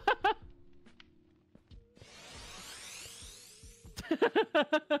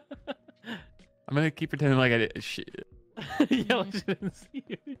 I'm gonna keep pretending like I did. Yeah, like she didn't see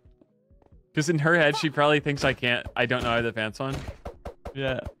you. Because in her head, she probably thinks I don't know I have the pants on.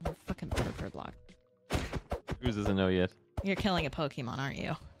 Yeah. Fucking bird block. Who's doesn't know yet? You're killing a Pokemon, aren't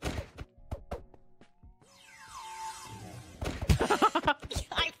you?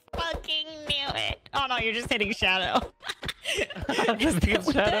 I fucking knew it. Oh no, you're just hitting Shadow. Is that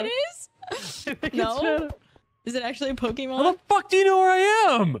what that is? No. Is it actually a Pokemon? How the fuck do you know where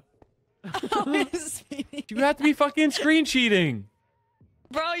I am? Oh, it's me. You have to be fucking screen cheating.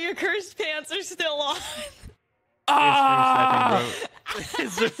 Bro, your cursed pants are still on. Ah! Stream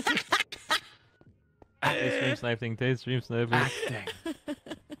sniping, Tay stream sniping. Acting. Bro,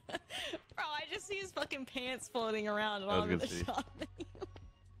 I just see his fucking pants floating around and That was all good the to see. shot.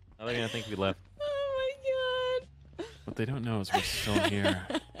 I think I think we left. Oh my god. What they don't know is we're still here.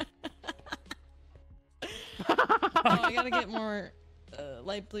 Oh, I gotta get more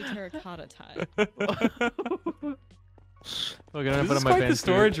light blue terracotta tie. Look, I'm gonna This put is on my quite the pants.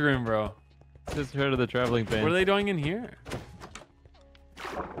 storage room, bro. Just heard of the traveling pants. What are they doing in here?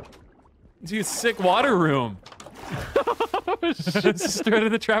 Dude, sick water room. Sister out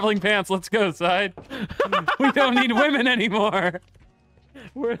of the traveling pants. Let's go, side. We don't need women anymore.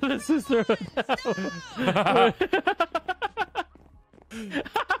 We're the sister of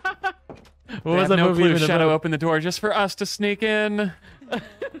What was They that have no movie clue. even Shadow about? opened the door just for us to sneak in. God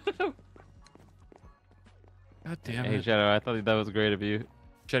damn Hey it. Shadow, I thought that was great of you.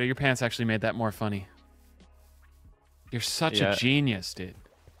 Shadow, your pants actually made that more funny. You're such Yeah. a genius, dude.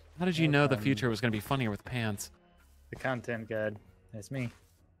 How did you know the future was going to be funnier with pants? The content god. That's me.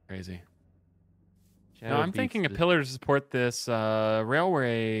 Crazy. Shadow No, I'm beats thinking a the- pillar to support this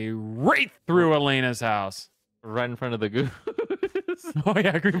railway right through Elena's house. right in front of the goose. Oh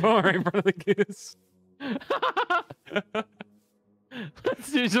yeah, green bone right in front of the goose.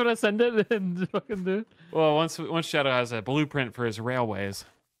 You just want to send it and fucking do it? Well, once Shadow has a blueprint for his railways,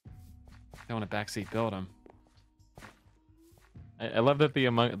 I want a backseat build him. I love that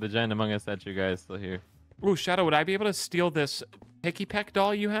the giant Among Us statue guy is still here. Ooh, Shadow, would I be able to steal this Picky Peck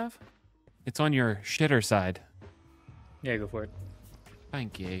doll you have? It's on your shitter side. Yeah, go for it.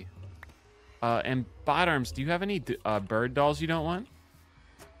 Thank you. And Bottoms, do you have any bird dolls you don't want?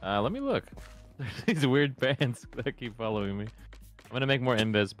 Let me look. There's these weird bands that keep following me. I'm gonna make more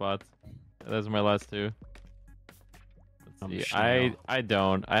invis spots. Those are my last two. Let's see. I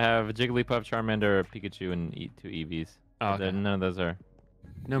don't. I have Jigglypuff, Charmander, Pikachu, and two Eevees. Oh, okay. None of those are.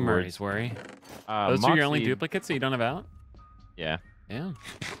 No Words. Murray's worry. Those are your only Moxie- duplicates that you don't have out? Yeah. Yeah.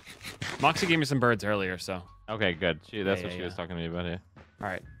 Moxie gave me some birds earlier, so. Okay, good. That's Yeah, what yeah, she was yeah. talking to me about here. All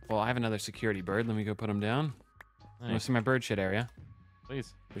right. Well, I have another security bird. Let me go put him down. You want Nice. to see my bird shit area?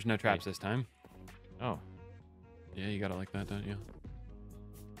 Please. There's no traps this time. Oh, Yeah, you got it like that, don't you?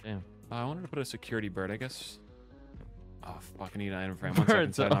 damn. I wanted to put a security bird, I guess. Oh, fuck, I need an item frame. 1 second,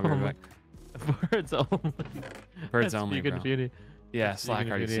 Birds side, I'll be right only. back. Birds only. Birds That's only, Speaking bro. Beauty. Yeah, That's Slack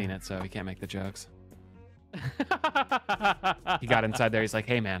Speaking already Beauty. seen it, so he can't make the jokes. He got inside there. He's like,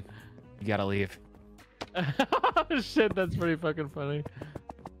 hey, man, you gotta leave. Shit, that's pretty fucking funny.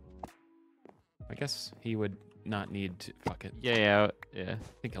 I guess he would not need to. Fuck it. Yeah. I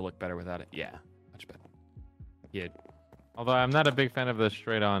think he'll look better without it. Yeah, much better. Yeah, Although I'm not a big fan of the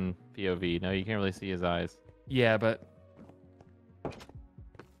straight-on POV. No, you can't really see his eyes. yeah, but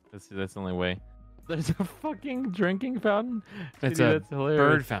That's the only way. There's a fucking drinking fountain. it's Dude, a that's hilarious.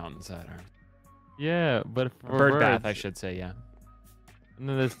 bird fountain side arm. Yeah, but A for bird bath, birds. I should say. Yeah. And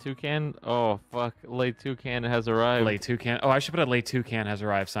then there's toucan. Oh fuck, late toucan has arrived. Lay toucan. Oh, I should put a lay toucan has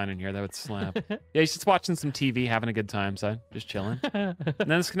arrived sign in here. That would slap. Yeah, he's just watching some TV, having a good time, son. Just chilling. And then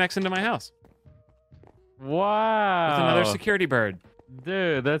this connects into my house. Wow. With another security bird.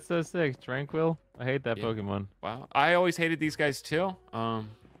 Dude, that's so sick. Tranquil. I hate that Yeah. Pokemon. Wow. I always hated these guys too.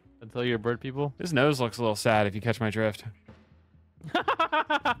 Until you're bird people. His nose looks a little sad if you catch my drift.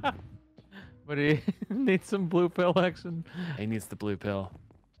 But he needs some blue pill action. He needs the blue pill.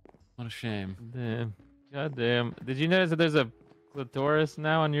 What a shame. Damn. God damn. Did you notice that there's a clitoris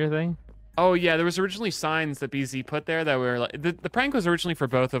now on your thing? Oh yeah, there was originally signs that BZ put there that were like the prank was originally for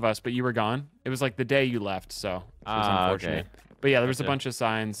both of us, but you were gone. It was like the day you left, so it was unfortunate. Okay. But yeah, there was a Gotcha. bunch of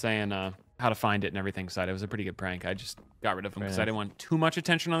signs saying how to find it and everything. So it was a pretty good prank. I just got rid of them because I Very didn't want too much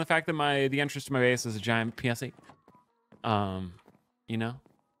attention on the fact that the entrance to my base is a giant PS8. You know.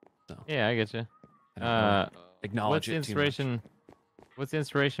 So Yeah, I get you. I don't wanna acknowledge What's the it too much. inspiration? What's the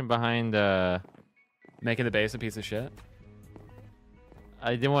inspiration behind? Making the base a piece of shit.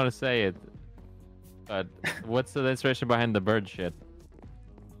 I didn't want to say it, but what's the inspiration behind the bird shit?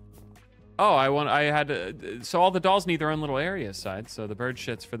 Oh, I had to, so all the dolls need their own little area side, so the bird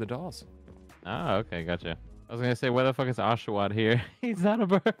shit's for the dolls. Oh, okay, gotcha. I was gonna say, where the fuck is Oshawott here? He's not a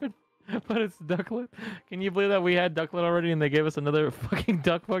bird, but it's Ducklet. Can you believe that we had Ducklet already and they gave us another fucking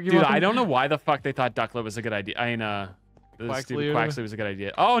duck Pokemon? Dude, I don't know why the fuck they thought Ducklet was a good idea. I mean, the stupid Quaxley was a good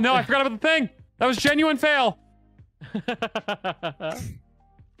idea. Oh no, I forgot about the thing. That was genuine fail.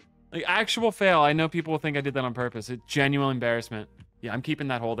 Like actual fail. I know people will think I did that on purpose. It's genuine embarrassment. Yeah, I'm keeping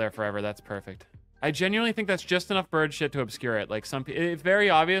that hole there forever. That's perfect. I genuinely think that's just enough bird shit to obscure it. Like it's very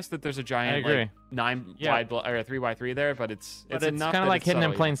obvious that there's a giant like 9 wide or a 3x3 there, but it's enough. Kind of like hidden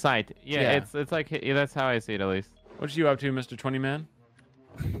in plain sight. Yeah. It's like that's how I see it at least. What you up to, Mr. 20 Man?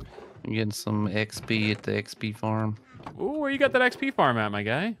 I'm getting some XP at the XP farm. Ooh, where you got that XP farm at, my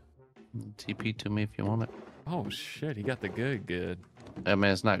guy? TP to me if you want it. Oh shit, he got the good. I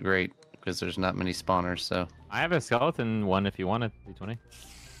mean, it's not great because there's not many spawners, so. I have a skeleton one if you want it, D20.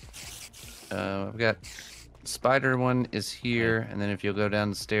 I've got spider one is here, and then if you'll go down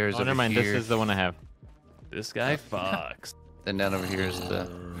the stairs Oh, over never mind. here, This is the one I have. This guy fucks. then down over here is the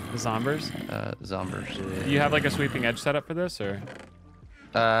The Zombers? Zombers. Do you have like a sweeping edge setup for this, or?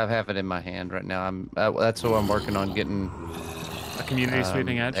 I have it in my hand right now. That's what I'm working on, getting A community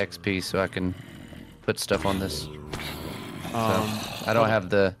sweeping edge? XP so I can put stuff on this. Um, I don't have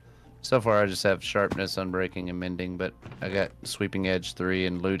the. So far, I just have sharpness, unbreaking, and mending, but I got sweeping edge 3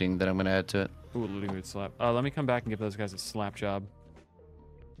 and looting that I'm gonna add to it. Ooh, looting would slap. Let me come back and give those guys a slap job.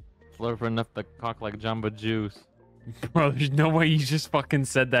 Slurp for enough to cock like Jamba Juice. Bro, there's no way you just fucking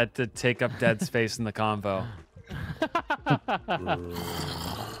said that to take up dead space in the convo.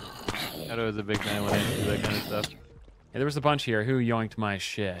 Shadow is a big fan when I do that kind of stuff. Hey, there was a bunch here. Who yoinked my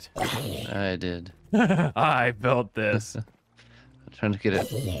shit? I did. I built this. Trying to get it.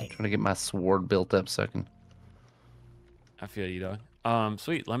 Trying to get my sword built up so I can. I feel you, dog.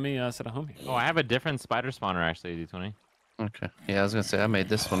 Sweet. Let me set a home here. Oh, I have a different spider spawner actually, D20. Okay. Yeah, I was gonna say I made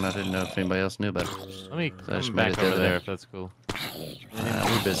this one. I didn't know if anybody else knew about it. Let me So I just come made back it the over other there day. if that's cool.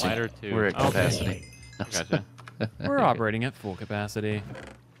 We're busy. Spider 2. We're at Okay. capacity. Gotcha. We're operating at full capacity.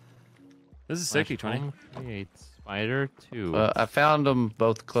 This is sick, Slash D20. home create spider 2. I found them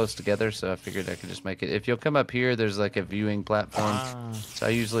both close together, so I figured I could just make it. If you'll come up here, there's like a viewing platform. So I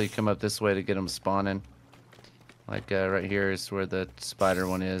usually come up this way to get them spawning. Like right here is where the spider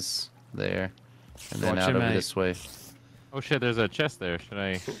one is. There. And then Watch out him, over mate. this way. Oh shit, there's a chest there. Should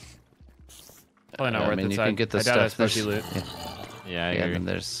I? Probably not I worth mean, it. you so can get the I doubt it's stuff. supposed to be loot. Yeah, I Yeah, agree. and then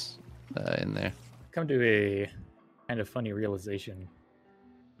there's in there. Come to a kind of funny realization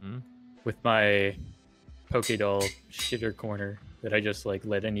Hmm? with my Pokédoll shitter corner that I just like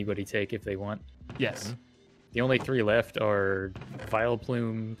let anybody take if they want. Yes. The only 3 left are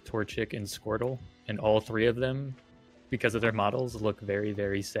Vileplume, Torchic, and Squirtle, and all 3 of them, because of their models, look very,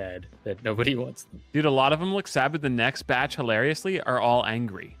 very sad that nobody wants them. Dude, a lot of them look sad, but the next batch, hilariously, are all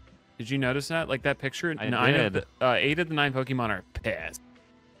angry. Did you notice that? Like that picture? I 8 of the 9 Pokemon are pissed.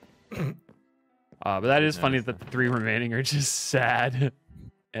 But that is funny that the 3 remaining are just sad.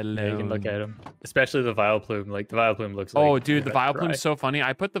 Hello. Yeah, you can look at them, especially the Vileplume. Like the Vileplume looks like. Oh, dude, the about to cry. Vileplume's so funny.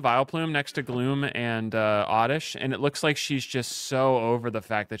 I put the Vileplume next to Gloom and Oddish, and it looks like she's just so over the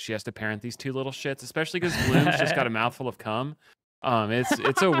fact that she has to parent these 2 little shits, especially because Gloom's just got a mouthful of cum.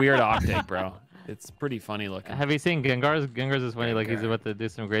 It's a weird optic, bro. It's pretty funny looking. Have you seen Gengar's? Gengar's is funny. Like he's about to do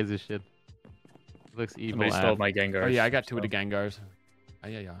some crazy shit. Looks evil. Somebody stole my Gengar. Oh yeah, I got 2 of the Gengars. Oh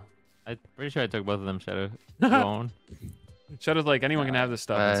yeah. I'm pretty sure I took both of them, Shadow. Go on. Shadow's like, anyone can have this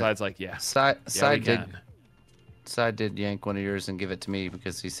stuff. And Side's like, yeah. Side Yeah, we can. did yank one of yours and give it to me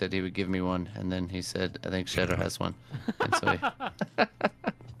because he said he would give me one, and then he said, "I think Shadow has one." And so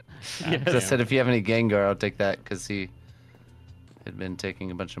I said, "If you have any Gengar, I'll take that," because he had been taking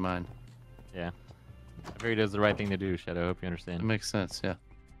a bunch of mine. Yeah. I figured it was the right thing to do, Shadow. I hope you It understand. makes sense, yeah.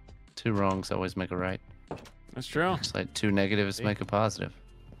 2 wrongs always make a right. That's true. It's like 2 negatives make a positive.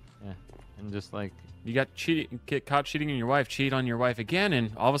 and just like You get caught cheating on your wife, cheat on your wife again,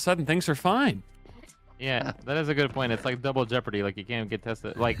 and all of a sudden things are fine. yeah, that is a good point. It's like double jeopardy. Like you can't get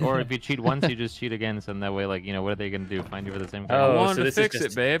tested. Like or if you cheat once, you just cheat again. So in that way, like what are they gonna do? Find you for the same crime? I Oh, wanted so to this is fix just-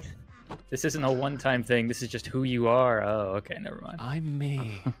 it, babe. This isn't a one-time thing. This is just who you are. Oh, okay, never mind. I'm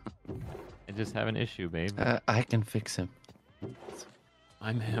me. I just have an issue, babe. I can fix him.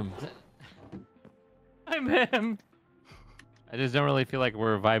 I'm him. I'm him. I just don't really feel like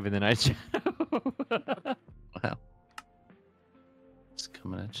we're vibing the night shadow. Wow. Just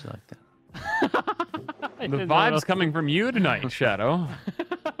coming at you like that. I The didn't know what vibe's else- coming from you tonight, Shadow.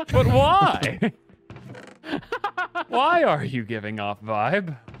 But why? Why are you giving off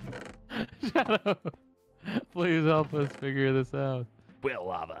vibe? Shadow, please help us figure this out. Will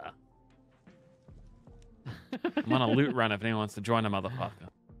lava. I'm on a loot run if anyone wants to join a motherfucker.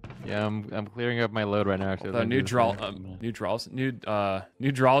 Yeah, I'm clearing up my load right now. Actually, The new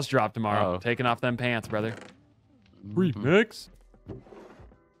draws drop tomorrow. Oh. Taking off them pants, brother. Mhm. Remix.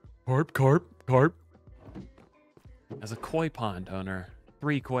 Carp. As a koi pond owner,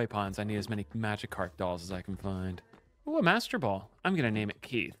 3 koi ponds, I need as many Magikarp dolls as I can find. Ooh, a Master Ball. I'm gonna name it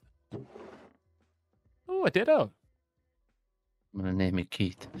Keith. Ooh, a Ditto. I'm gonna name it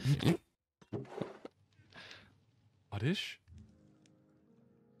Keith. Oddish?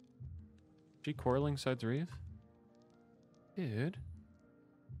 She quarreling sides Reeve? Dude.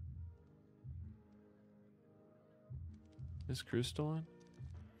 Is Cruz still on?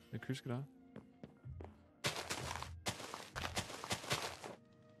 Did Cruz get on?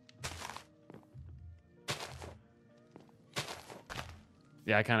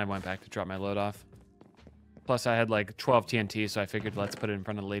 Yeah, I kind of went back to drop my load off. Plus, I had like 12 TNT, so I figured let's put it in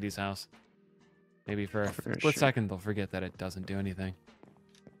front of the lady's house. Maybe for a For split sure. second, they'll forget that it doesn't do anything.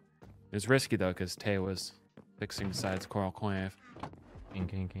 It was risky, though, because Tay was fixing sides Coral Clave.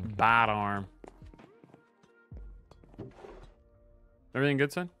 King. Bad arm. Everything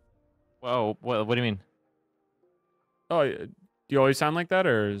good, son? Whoa, what do you mean? Oh, do you always sound like that,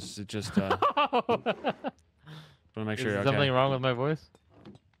 or is it just... want to make Is sure you're something okay? wrong with my voice?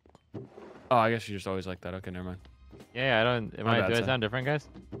 Oh, I guess you're just always like that. Okay, never mind. Yeah, I don't. My bad, Do I son. sound different, guys?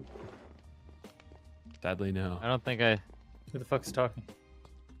 Sadly, no. I don't think I. Who the fuck's talking?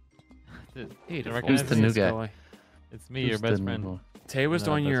 Hey, Didn't Who's recognize the me. new guy? It's me, your Who's best the friend. new one? Tay was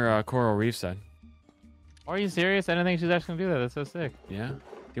No, doing that's your Coral Reef side. Are you serious? I didn't think she was actually gonna do that. That's so sick. Yeah. Do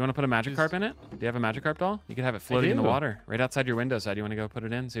you want to put a Magikarp in it? Do you have a Magikarp doll? You could have it floating in the do. water, right outside your window side. You want to go put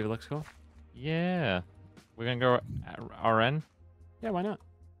it in, see if it looks cool? Yeah. We're gonna go RN. Yeah, why not?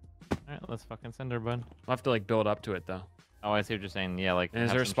 All right, let's fucking send her, bud. We'll have to like build up to it though. Oh, I see what you're saying. Yeah, like. And is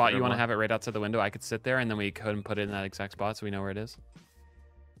have there a some spot you sugar want to ball. have it right outside the window? I could sit there and then we could put it in that exact spot so we know where it is.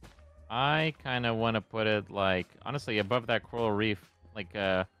 I kind of want to put it like honestly above that coral reef, like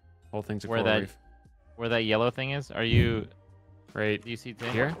Whole thing's a where Coral that Reef. where that yellow thing is. Are you? Right Do you see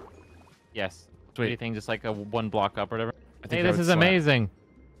thing? here? Yes. Sweet. Anything just like a one block up or whatever. I think Hey, that this would is slap. amazing.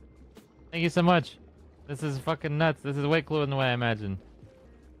 Thank you so much. This is fucking nuts. This is way cooler than the way I imagined.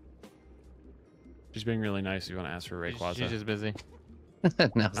 She's being really nice. If you want to ask for Rayquaza. She's just busy. No,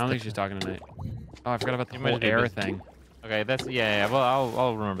 I don't think she's talking tonight. Oh, I forgot about the She might whole be air busy. thing. Okay, that's yeah. Well,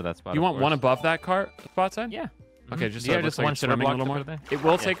 I'll remember that spot. You of want one course. above that spot side? Yeah. Okay, Mhm. just Yeah, so it looks just like one it's shitter swimming a block little to more. put it there? It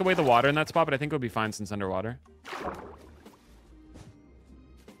will Yeah. take away the water in that spot, but I think it'll be fine since underwater.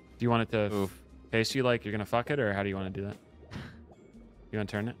 Do you want it to Oof. face you like you're gonna fuck it, or how do you want to do that? You want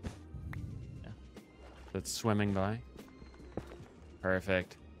to turn it? Yeah. That's swimming by.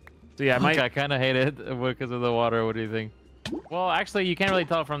 Perfect. So yeah, I might. I kind of hate it because of the water. What do you think? Well, actually, you can't really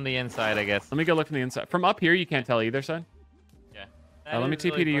tell from the inside, I guess. Let me go look from the inside. From up here, you can't tell either side. Yeah. Let me That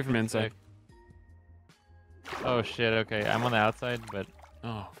is TP to you from fucking inside. sick. Oh shit. Okay, I'm on the outside, but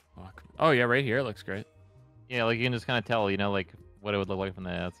Oh fuck. Oh yeah, right here it looks great. yeah, like you can just kind of tell, you know, like what it would look like from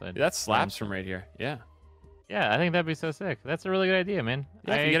the outside. That slaps from right here. Yeah. Yeah, I think that'd be so sick. That's a really good idea, man.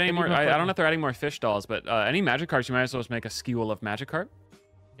 Yeah, if you get any could more, even I put- don't know if they're adding more fish dolls, but any Magikarps, you might as well just make a skewl of Magikarp.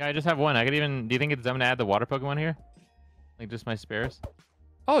 Yeah, I just have one. I could even. Do you think it's dumb to add the water Pokemon here? Like just my spares?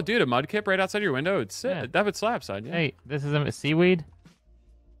 Oh, dude, a Mudkip right outside your window. It's Yeah. that would slap side. Yeah. Hey, this is a seaweed.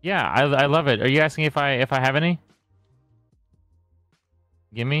 Yeah, I love it. Are you asking if I have any?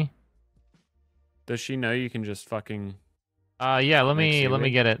 Gimme. Does she know you can just fucking? Yeah. Let Like me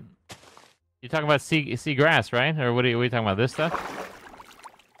seaweed? get it. You're talking about sea grass, right? Or what are you talking about? This stuff?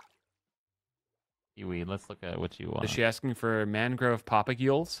 Seaweed. Let's look at what you want. Is she asking for mangrove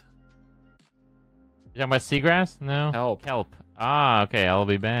papagules? You talking about seagrass? No. Help. Kelp. Ah, okay. I'll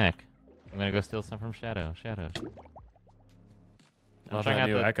be back. I'm gonna go steal some from Shadow. Shadow. Love trying that out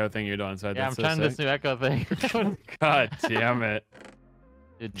new the- Echo thing you're doing inside. Yeah, I'm That's so trying sick. this new Echo thing. God damn it.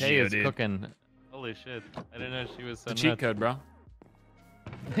 Dude, Tay is Geodude. cooking. Holy shit! I didn't know she was so The cheat nuts. code, bro.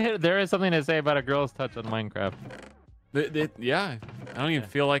 There is something to say about a girl's touch on Minecraft. Yeah, I don't even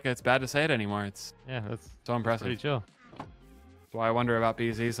feel like it's bad to say it anymore. It's Yeah, that's so impressive. pretty chill. That's why I wonder about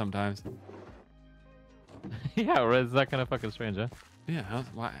BZ sometimes. Yeah, or is that kind of fucking strange, huh? Yeah, how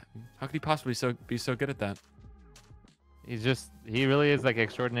could he possibly be so good at that? He really is like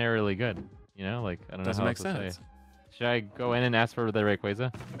extraordinarily good. You know, like I don't Doesn't know how make else to sense. say. Should I go in and ask for the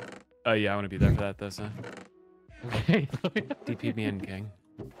Rayquaza? Oh yeah, I want to be there for that though. So Okay. DP me in, King.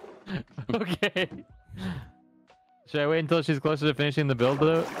 Okay. Should I wait until she's closer to finishing the build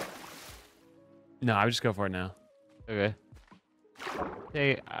though? No, I would just go for it now. Okay.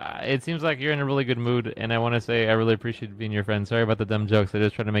 Hey, it seems like you're in a really good mood, and I want to say I really appreciate being your friend. Sorry about the dumb jokes. I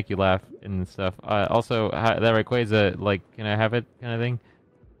just try to make you laugh and stuff. Also, that Rayquaza, like, can I have it, kind of thing?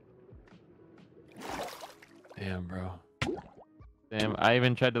 Damn, bro. Damn, I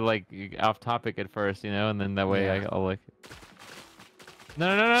even tried to like off topic at first, you know, and then that way Yeah. I'll like.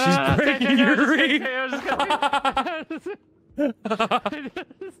 No! She's no, breaking no, your no, ring.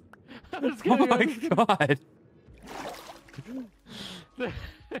 Oh my god.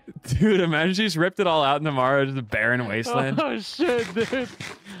 Dude, imagine she just ripped it all out in tomorrow to the barren wasteland. Oh shit, dude.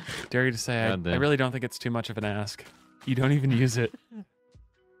 Dare you to say, God I damn. really don't think it's too much of an ask. You don't even use it.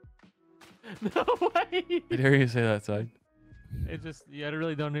 No way. I dare you to say that, side. It just, yeah, I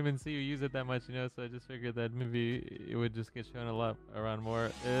really don't even see you use it that much, you know, so I just figured that maybe it would just get shown a lot around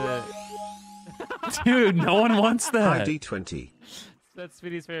more. Dude, no one wants that. ID 20. That's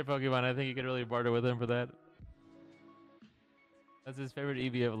Speedy's favorite Pokemon. I think you could really barter with him for that. That's his favorite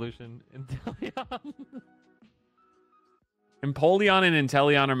EV evolution. Inteleon. Empoleon and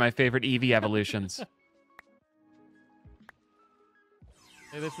Inteleon are my favorite EV evolutions.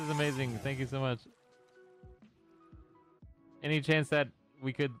 Hey, this is amazing. Thank you so much. Any chance that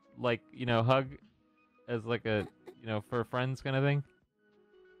we could, like, you know, hug as like a, you know, for friends kind of thing?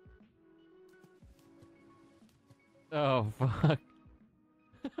 Oh, fuck.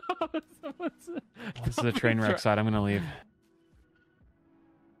 This is a train wreck side. I'm gonna leave.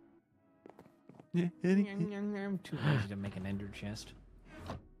 I'm too lazy to make an ender chest.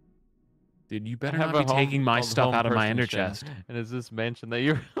 Dude, you better I have not a be home- taking my called stuff home out of my person ender shed, chest. And it's this mansion that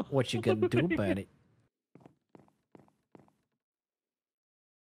you're... What you gonna do about it?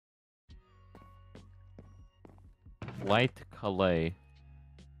 Light Calais.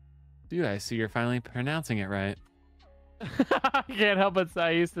 Dude, I see you're finally pronouncing it right. I can't help but say I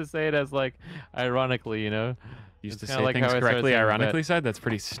used to say it as like ironically, you know. Used to It's say kinda like things how I started correctly, saying ironically said? That's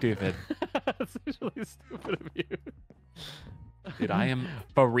pretty stupid. That's usually stupid of you. Dude, I am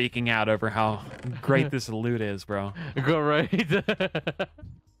freaking out over how great this loot is, bro. Go right.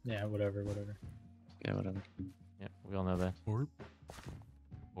 Yeah, whatever. Yeah, whatever. Yeah, we all know that.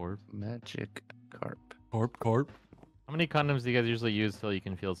 Orb. Magic carp. Corp. How many condoms do you guys usually use till you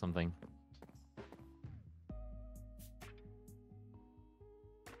can feel something?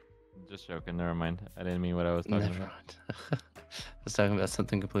 Just joking. Never mind. I didn't mean what I was talking Never mind. I was talking about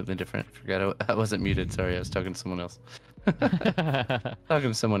something completely different. Forgot I wasn't muted. Sorry, I was talking to someone else. about. Talking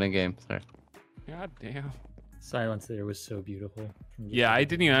to someone in game. Sorry. God damn. Silence there was so beautiful. from the Yeah, I beginning.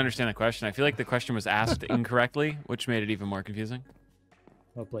 didn't even understand the question. I feel like the question was asked incorrectly, which made it even more confusing.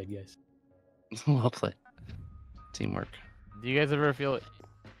 Well played, guys. Well played. Teamwork. Do you guys ever feel? I'm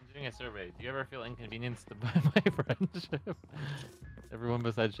doing a survey. Do you ever feel inconvenienced by my friendship? Everyone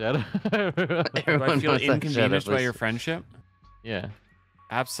besides Shadow. Do I Everyone feel knows that inconvenienced Shadow by your was- friendship? Yeah.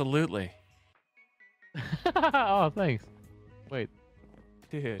 Absolutely. Oh, thanks. Wait.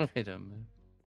 Dude. Wait a minute.